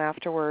to them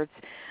afterwards.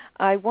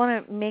 I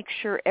want to make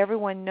sure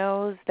everyone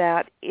knows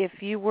that if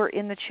you were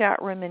in the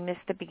chat room and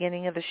missed the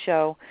beginning of the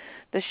show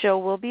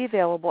will be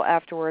available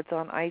afterwards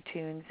on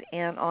iTunes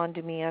and on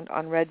demand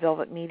on Red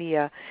Velvet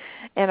Media.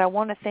 And I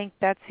want to thank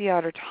Betsy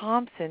Otter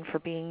Thompson for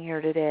being here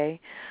today,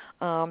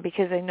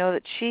 because I know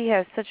that she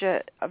has such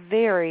a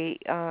very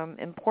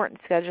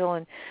important schedule,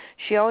 and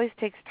she always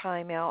takes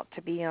time out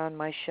to be on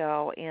my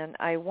show. And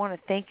I want to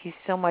thank you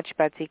so much,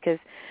 Betsy, because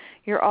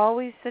you're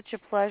always such a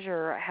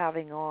pleasure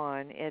having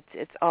on.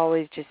 It's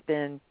always just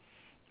been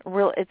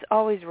real. It's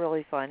always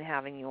really fun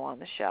having you on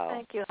the show.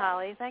 Thank you,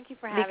 Holly. Thank you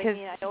for having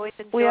me. I always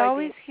enjoy. We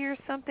always hear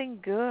something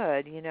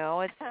good.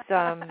 It's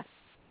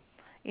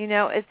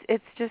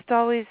it's just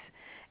always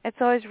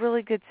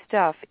really good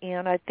stuff.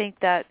 And I think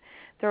that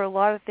there are a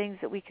lot of things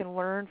that we can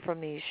learn from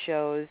these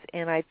shows,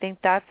 and I think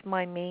that's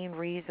my main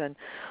reason.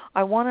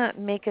 I want to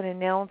make an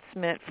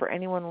announcement for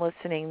anyone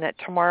listening that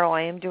tomorrow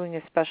I am doing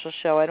a special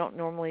show. I don't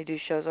normally do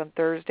shows on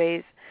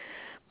Thursdays,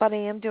 but I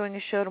am doing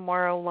a show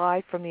tomorrow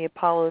live from the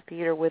Apollo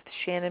Theater with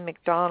Shannon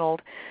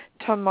McDonald.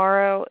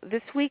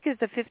 This week is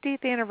the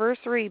 50th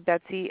anniversary,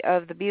 Betsy,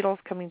 of the Beatles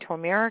coming to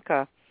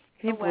America.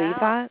 Can you believe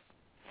that?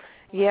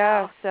 Wow.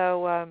 Yeah,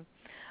 so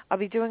I'll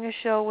be doing a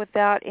show with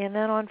that, and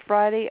then on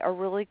Friday, a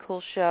really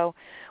cool show,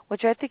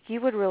 which I think you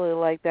would really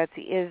like,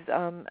 Betsy, is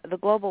the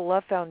Global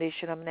Love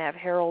Foundation. I'm going to have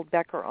Harold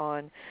Becker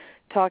on,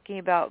 talking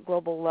about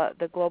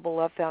the Global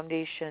Love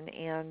Foundation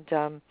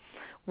and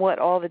what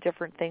all the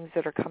different things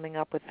that are coming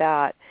up with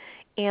that.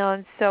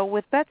 And so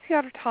with Betsy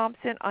Otter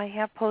Thompson, I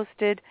have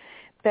posted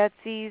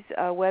Betsy's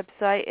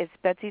website. It's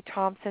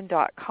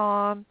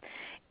betsythompson.com.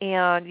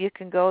 And you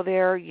can go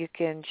there. You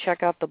can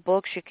check out the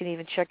books. You can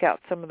even check out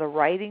some of the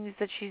writings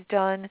that she's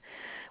done.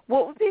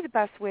 What would be the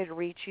best way to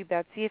reach you,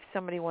 Betsy, if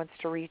somebody wants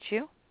to reach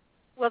you?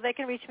 Well, they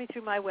can reach me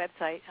through my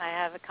website. I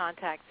have a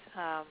contact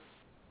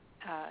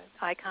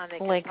icon.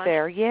 Link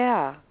there,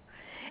 yeah.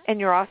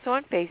 And you're also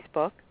on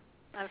Facebook.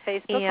 On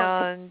Facebook. And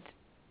on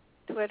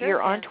Twitter.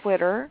 You're on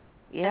Twitter,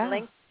 yeah.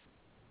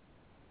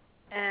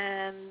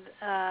 And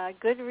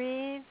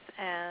Goodreads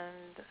and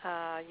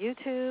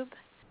YouTube.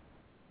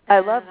 I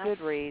love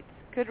Goodreads.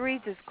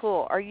 Goodreads is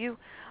cool. I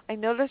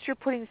noticed you're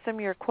putting some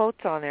of your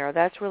quotes on there.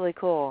 That's really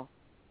cool.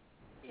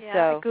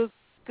 Yeah,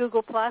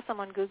 Google Plus. I'm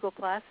on Google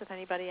Plus, if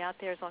anybody out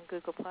there is on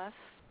Google Plus.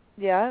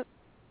 Yeah.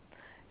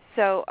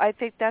 So I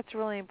think that's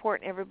really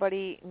important.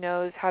 Everybody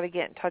knows how to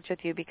get in touch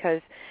with you,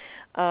 because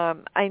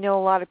I know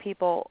a lot of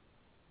people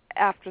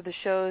after the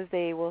shows,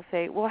 they will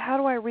say, well, how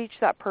do I reach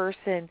that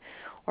person?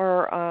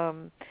 Or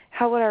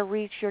how would I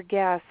reach your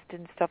guest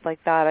and stuff like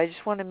that. I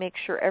just want to make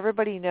sure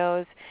everybody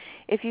knows,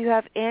 if you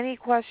have any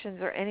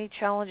questions or any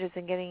challenges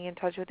in getting in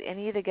touch with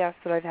any of the guests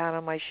that I've had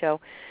on my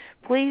show,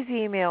 please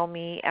email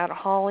me at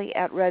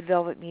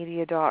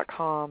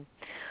holly@redvelvetmedia.com.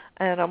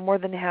 And I'm more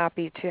than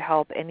happy to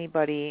help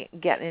anybody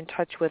get in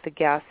touch with a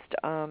guest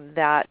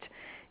that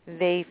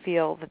they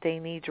feel that they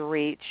need to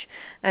reach.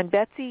 And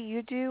Betsy,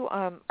 you do,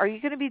 are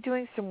you going to be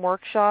doing some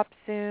workshops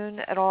soon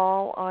at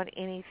all on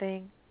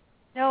anything?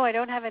 No, I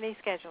don't have any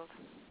scheduled.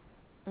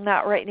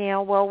 Not right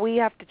now. Well, we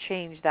have to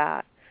change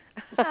that.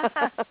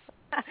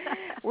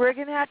 We're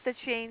going to have to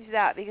change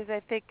that because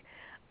I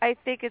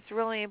think it's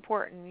really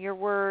important. Your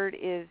word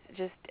is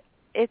just,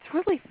 it's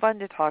really fun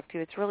to talk to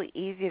you. It's really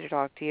easy to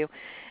talk to you.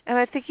 And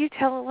I think you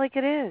tell it like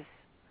it is.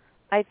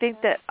 I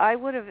think that I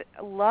would have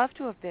loved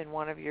to have been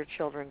one of your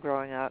children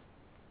growing up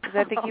because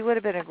I think you would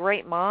have been a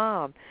great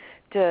mom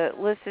to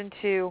listen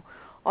to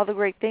all the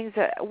great things.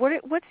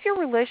 What's your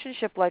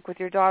relationship like with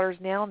your daughters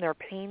now and their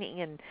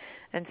painting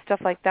and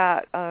stuff like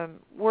that?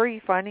 Where are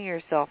you finding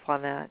yourself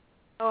on that?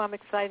 Oh, I'm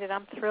excited.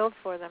 I'm thrilled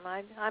for them.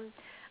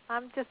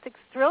 I'm just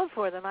thrilled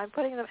for them. I'm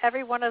putting them,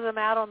 every one of them,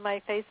 out on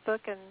my Facebook,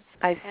 and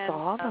I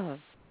saw them.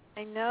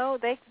 I know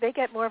they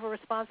get more of a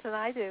response than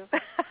I do.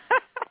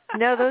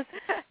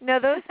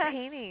 those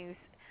paintings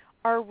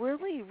are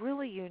really,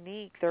 really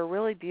unique. They're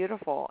really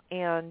beautiful,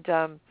 and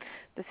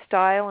the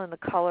style and the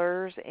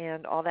colors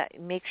and all that.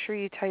 Make sure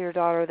you tell your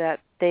daughter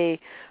that they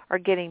are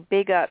getting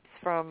big ups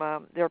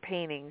from their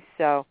paintings.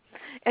 So,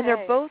 and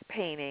they're both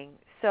painting.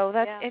 So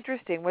that's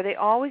interesting. Were they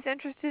always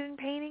interested in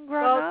painting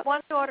growing up?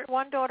 One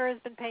daughter has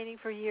been painting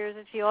for years,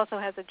 and she also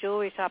has a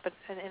jewelry shop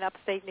in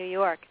upstate New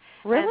York.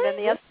 Really? And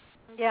then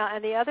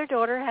and the other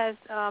daughter has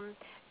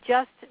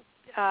just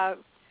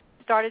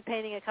started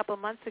painting a couple of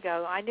months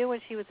ago. I knew when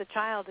she was a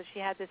child that she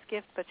had this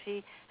gift, but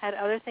she had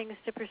other things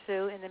to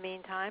pursue in the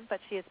meantime. But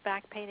she is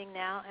back painting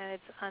now, and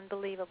it's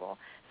unbelievable.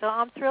 So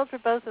I'm thrilled for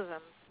both of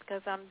them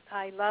because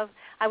I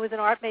was an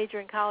art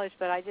major in college,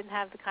 but I didn't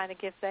have the kind of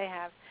gift they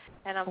have,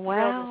 and I'm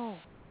thrilled with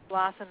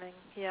blossoming.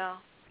 Yeah.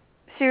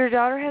 So your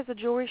daughter has a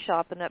jewelry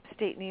shop in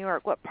upstate New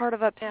York. What part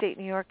of upstate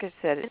New York is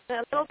it? It's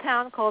a little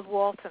town called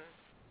Walton.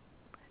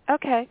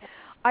 Okay.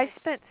 I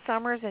spent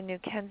summers in New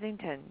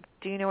Kensington.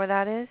 Do you know where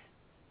that is?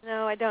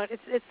 No, I don't.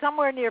 It's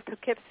somewhere near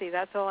Poughkeepsie.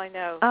 That's all I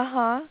know.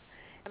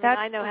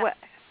 I know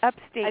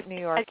upstate New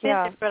York. It's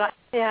upstate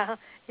New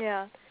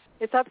York.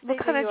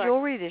 What kind of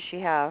jewelry does she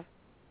have?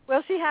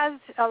 Well, she has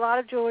a lot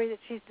of jewelry that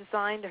she's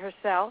designed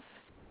herself,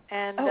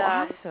 and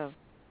awesome.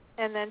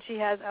 And then she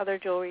has other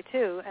jewelry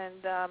too,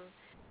 and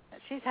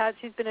she's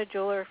been a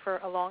jeweler for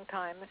a long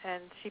time,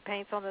 and she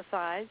paints on the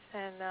sides,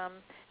 and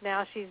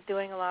now she's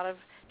doing a lot of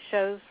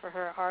shows for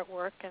her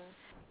artwork, and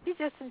she's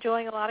just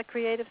enjoying a lot of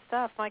creative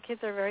stuff. My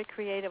kids are very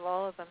creative,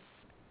 all of them.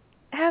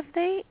 Have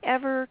they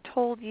ever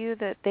told you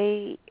that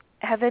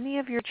have any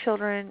of your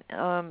children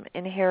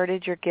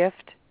inherited your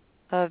gift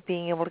of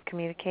being able to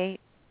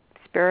communicate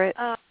spirit?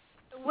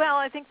 Well,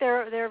 I think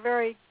they're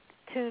very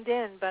tuned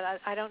in, but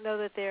I don't know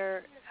that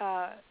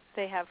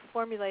they have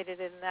formulated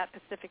it in that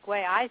specific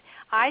way.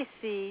 I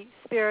see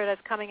spirit as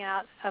coming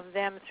out of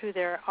them through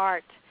their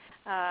art.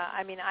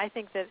 I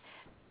think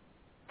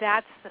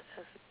that's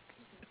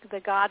the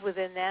God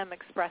within them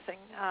expressing,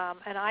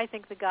 and I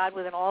think the God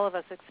within all of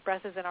us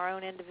expresses in our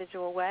own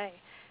individual way.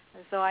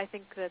 And so I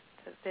think that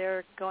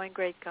they're going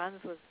great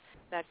guns with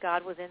that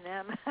God within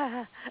them.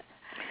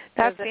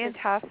 That's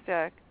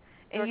fantastic.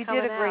 And you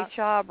did a great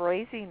job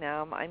raising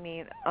them.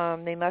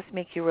 They must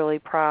make you really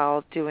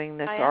proud doing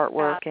this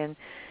artwork.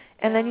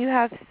 And then you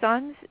have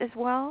sons as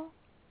well?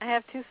 I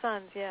have two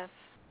sons, yes.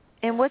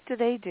 And what do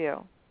they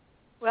do?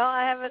 Well,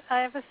 I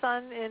have a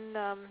son in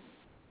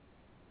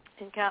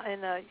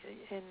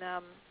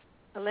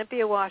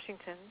Olympia,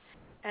 Washington,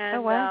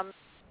 and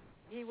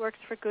he works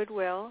for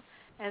Goodwill.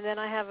 And then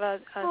I have a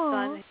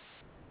son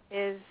who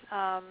is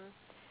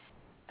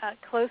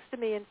close to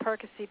me in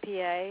Percy, PA,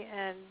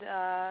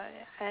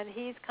 and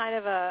he's kind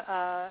of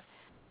a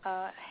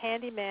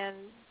handyman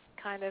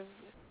kind of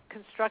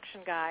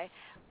construction guy.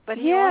 But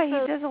he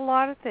does a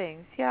lot of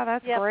things. Yeah,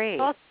 that's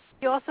great.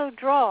 He also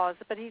draws,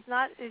 but he's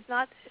not.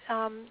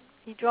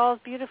 He draws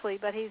beautifully,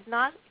 but he's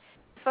not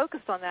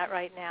focused on that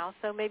right now.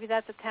 So maybe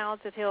that's a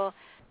talent that he'll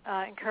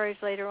encourage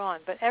later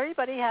on. But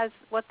everybody has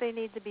what they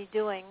need to be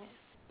doing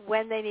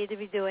when they need to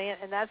be doing it,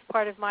 and that's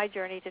part of my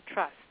journey to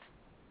trust.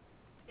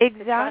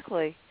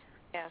 Exactly.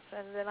 Yes,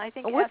 and then I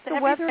think what's the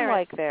weather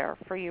like there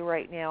for you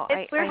right now?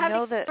 I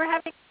know that we're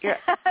having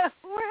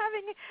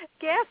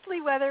ghastly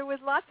weather with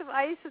lots of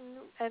ice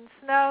and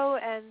snow,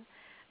 and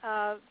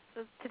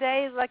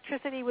today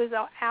electricity was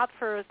out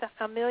for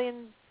a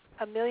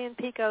million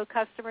Pico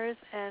customers,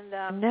 and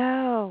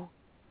no,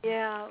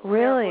 yeah,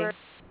 really,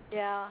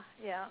 yeah.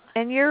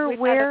 And you're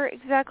where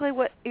exactly?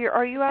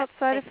 Are you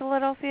outside of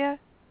Philadelphia?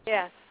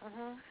 Yes.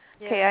 Mm-hmm.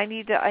 Yeah. Okay, I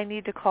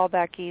need to call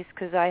back east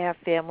because I have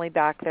family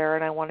back there,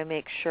 and I want to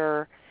make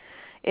sure.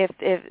 She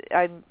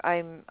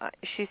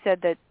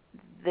said that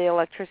the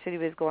electricity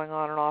was going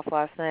on and off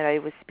last night. I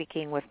was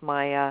speaking with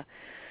my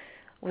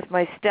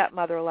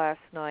stepmother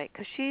last night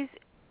because she's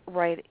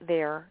right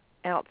there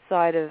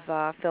outside of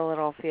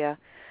Philadelphia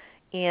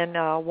in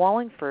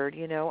Wallingford,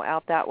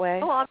 out that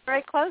way. Oh, I'm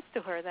very close to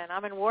her then.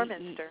 I'm in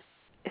Warminster.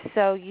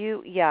 So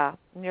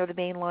near the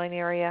main line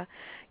area.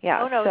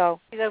 Yeah. Oh, no, so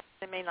he's over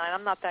the main line.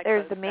 I'm not that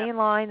there's close. the main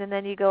line, and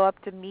then you go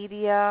up to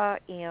Media,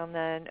 and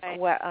then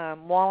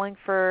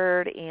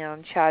Wallingford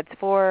and Chadds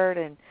Ford,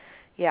 and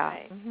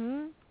Right.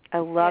 I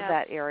love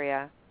that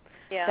area.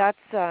 Yeah. That's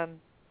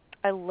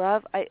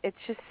it's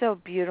just so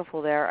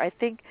beautiful there. I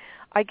think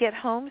I get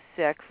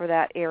homesick for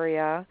that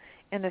area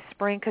in the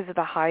spring because of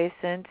the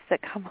hyacinths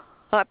that come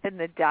up in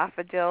the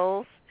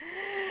daffodils.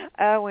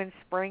 When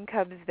spring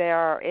comes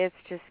there, it's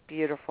just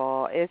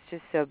beautiful. It's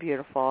just so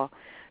beautiful.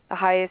 The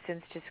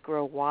hyacinths just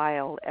grow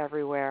wild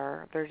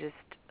everywhere. They're just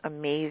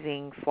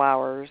amazing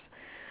flowers.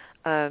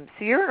 So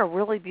you're in a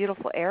really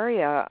beautiful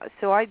area.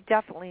 So I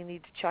definitely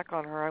need to check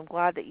on her. I'm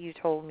glad that you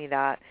told me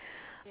that.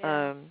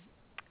 Yeah.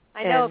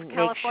 I know of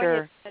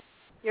California. Sure.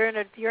 You're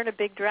in a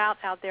big drought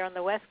out there on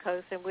the West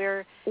Coast, and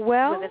we're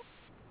in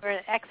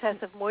excess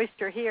of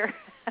moisture here.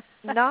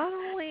 Not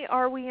only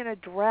are we in a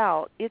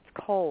drought, it's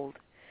cold.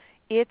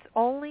 It's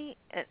only,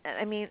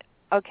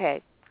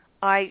 okay,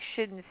 I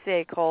shouldn't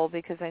say cold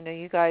because I know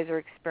you guys are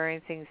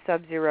experiencing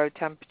sub-zero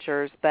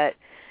temperatures, but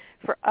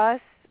for us,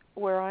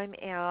 where I'm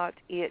at,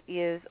 it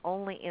is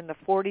only in the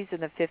 40s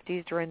and the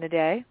 50s during the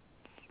day,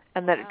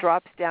 and then it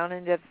drops down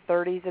into the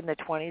 30s and the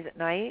 20s at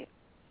night.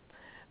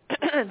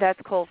 That's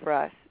cold for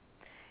us.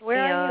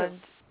 Where are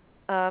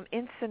you?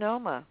 In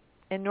Sonoma,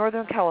 in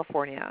Northern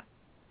California,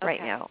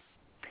 right now.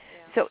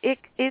 So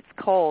it's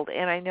cold,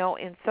 and I know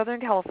in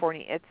Southern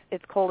California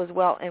it's cold as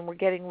well, and we're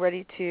getting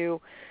ready to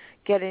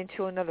get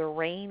into another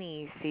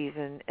rainy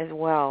season as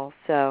well.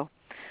 So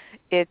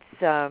it's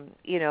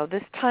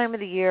this time of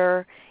the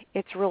year,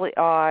 it's really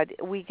odd.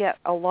 We get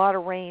a lot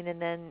of rain and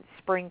then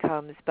spring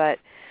comes, but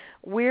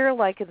we're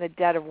like in the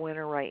dead of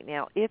winter right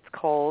now. It's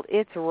cold.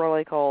 It's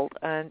really cold,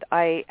 and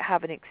I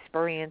haven't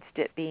experienced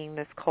it being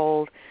this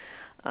cold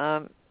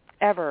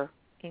ever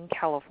in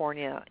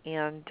California,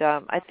 and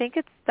I think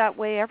it's that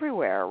way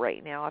everywhere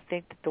right now. I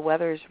think that the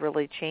weather is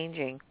really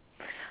changing.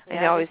 I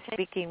know I was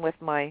speaking with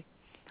my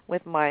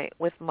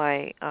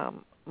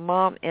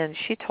mom, and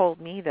she told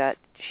me that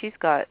she's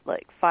got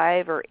like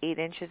 5 or 8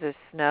 inches of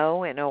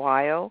snow in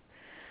Ohio,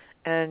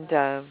 and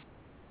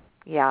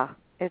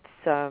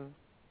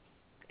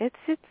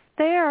it's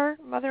there.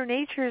 Mother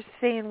Nature is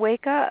saying,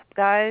 "Wake up,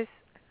 guys!"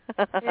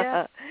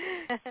 Yeah.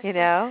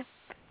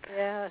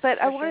 Yeah, but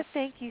I want to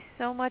thank you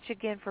so much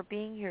again for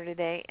being here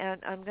today,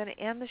 and I'm going to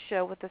end the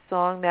show with a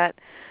song that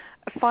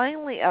I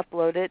finally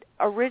uploaded.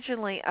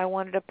 Originally, I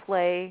wanted to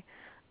play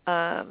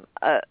a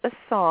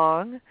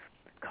song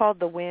called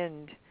 "The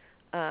Wind"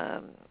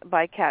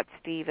 by Cat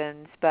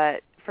Stevens,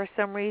 but for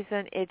some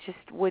reason it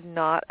just would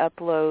not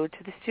upload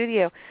to the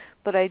studio.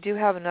 But I do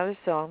have another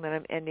song that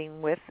I'm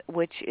ending with,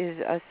 which is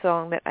a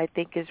song that I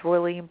think is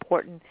really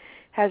important,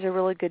 has a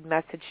really good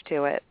message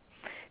to it.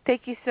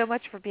 Thank you so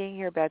much for being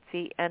here,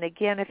 Betsy. And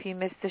again, if you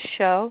missed the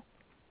show,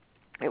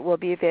 it will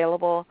be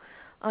available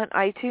on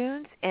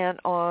iTunes and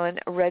on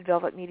Red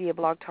Velvet Media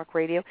Blog Talk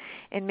Radio.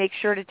 And make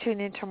sure to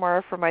tune in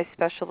tomorrow for my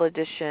special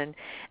edition.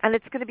 And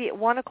it's going to be at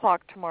 1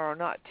 o'clock tomorrow,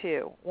 not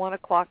 2. 1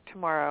 o'clock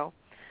tomorrow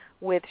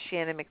with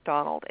Shannon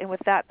McDonald. And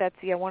with that,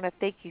 Betsy, I want to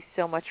thank you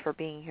so much for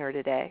being here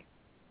today.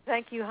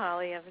 Thank you,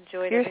 Holly. I've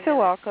enjoyed it. You're so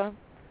welcome.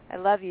 I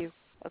love you.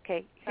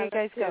 Okay, here you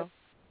guys go.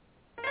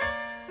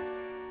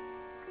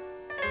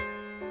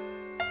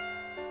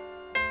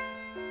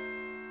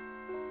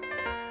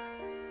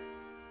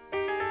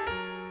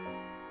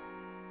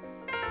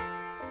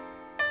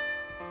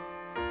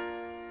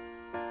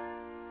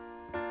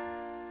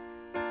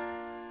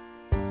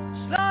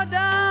 Slow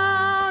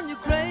down, you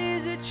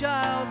crazy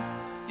child.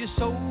 You're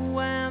so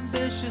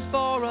ambitious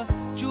for a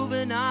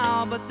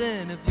juvenile, but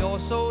then if you're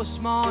so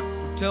smart,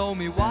 tell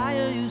me, why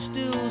are you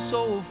still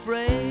so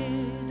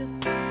afraid?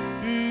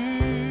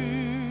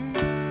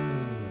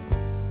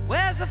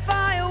 Where's the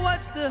fire?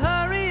 What's the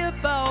hurry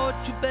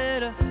about? You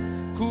better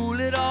cool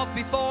it off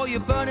before you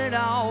burn it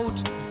out.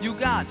 You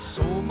got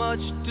so much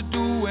to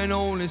do and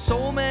only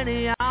so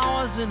many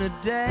hours in a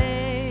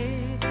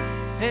day.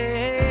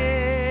 Hey,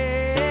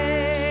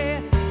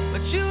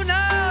 but you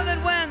know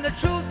that when the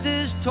truth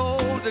is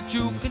told, that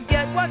you can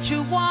get what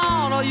you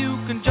want or you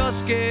can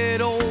just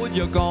get old.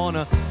 You're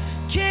gonna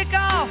kick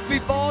off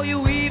before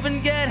you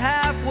even get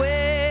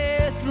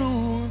halfway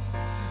through.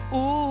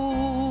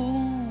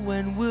 Ooh,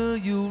 when will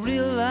you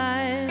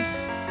realize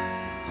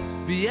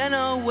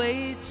Vienna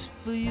waits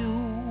for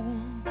you?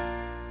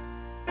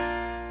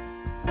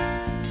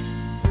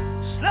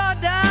 Slow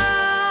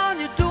down,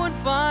 you're doing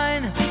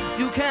fine.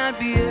 You can't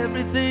be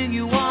everything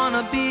you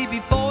wanna be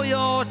before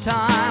your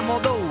time.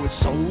 Although it's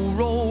so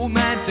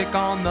romantic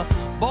on the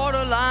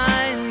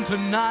borderline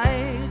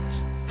tonight.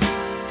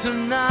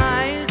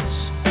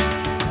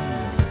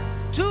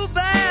 Too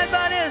bad,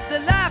 but it's the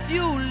life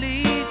you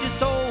lead. You're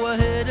so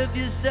ahead of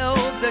yourself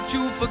that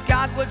you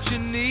forgot what you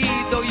need.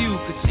 Though you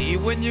could see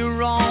when you're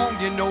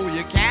wrong, you know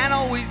you can't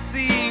always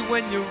see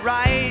when you're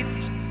right.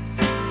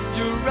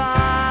 You're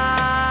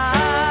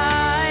right.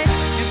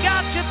 You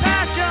got your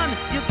passion,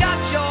 you got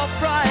your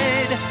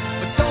pride,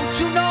 but don't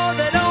you know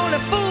that only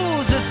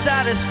fools are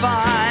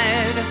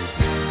satisfied?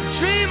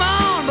 Dream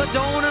on, but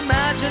don't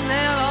imagine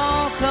they'll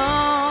all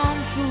come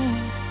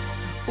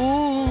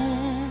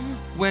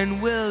When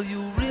will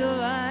you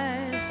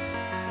realize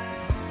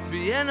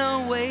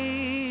Vienna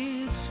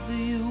waits for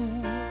you?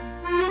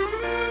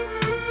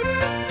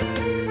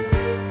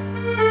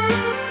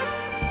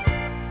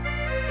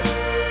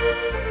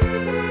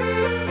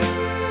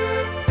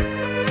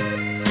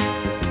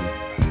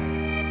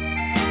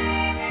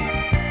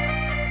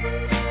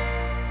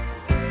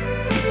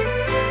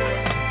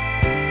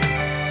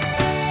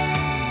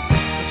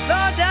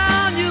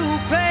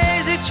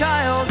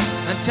 Child,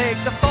 and take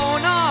the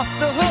phone off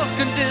the hook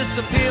and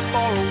disappear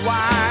for a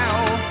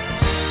while.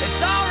 It's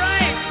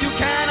alright, you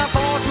can't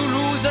afford to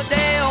lose a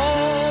day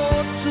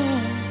or two.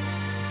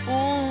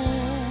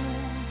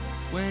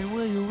 Ooh, when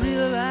will you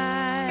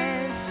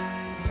realize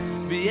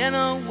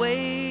Vienna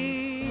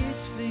waits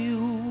for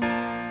you?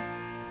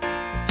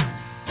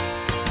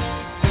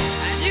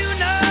 And you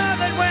know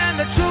that when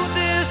the truth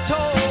is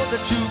told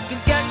that you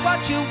can get what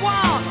you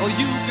want or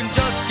you can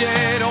just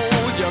get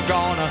old, you're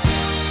gonna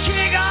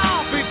kick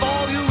off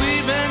before you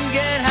even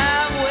get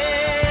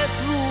halfway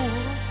through.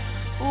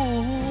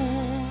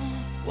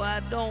 Ooh,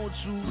 why don't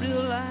you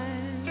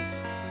realize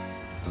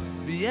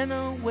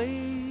Vienna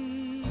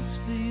waits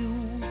for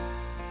you?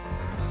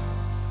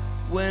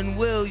 When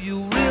will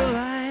you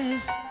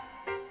realize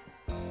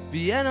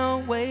Vienna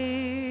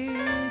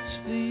waits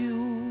for you?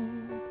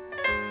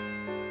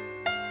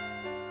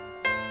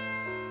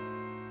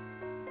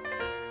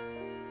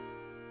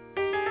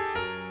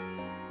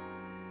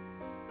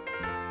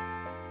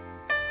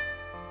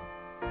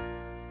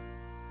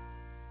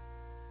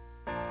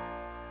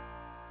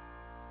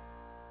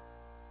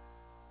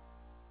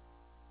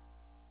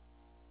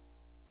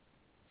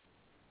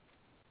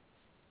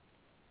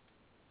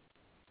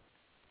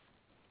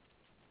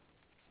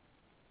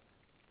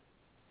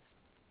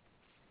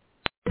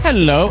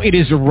 Hello, it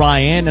is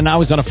Ryan, and I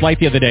was on a flight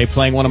the other day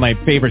playing one of my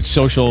favorite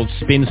social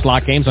spin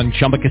slot games on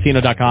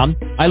ChumbaCasino.com.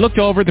 I looked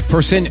over the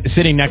person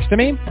sitting next to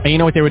me, and you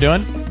know what they were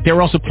doing? They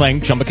were also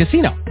playing Chumba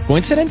Casino.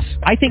 Coincidence?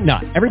 I think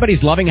not.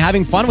 Everybody's loving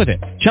having fun with it.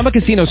 Chumba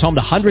Casino is home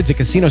to hundreds of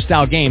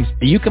casino-style games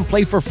that you can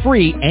play for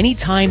free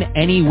anytime,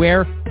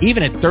 anywhere,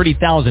 even at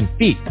 30,000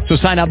 feet. So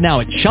sign up now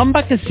at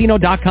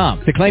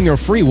ChumbaCasino.com to claim your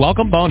free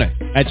welcome bonus.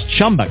 That's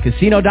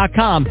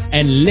ChumbaCasino.com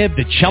and live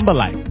the Chumba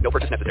life. No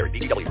purchase necessary.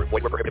 VGW. Void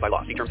where prohibited by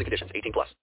law. See terms and conditions. 18+.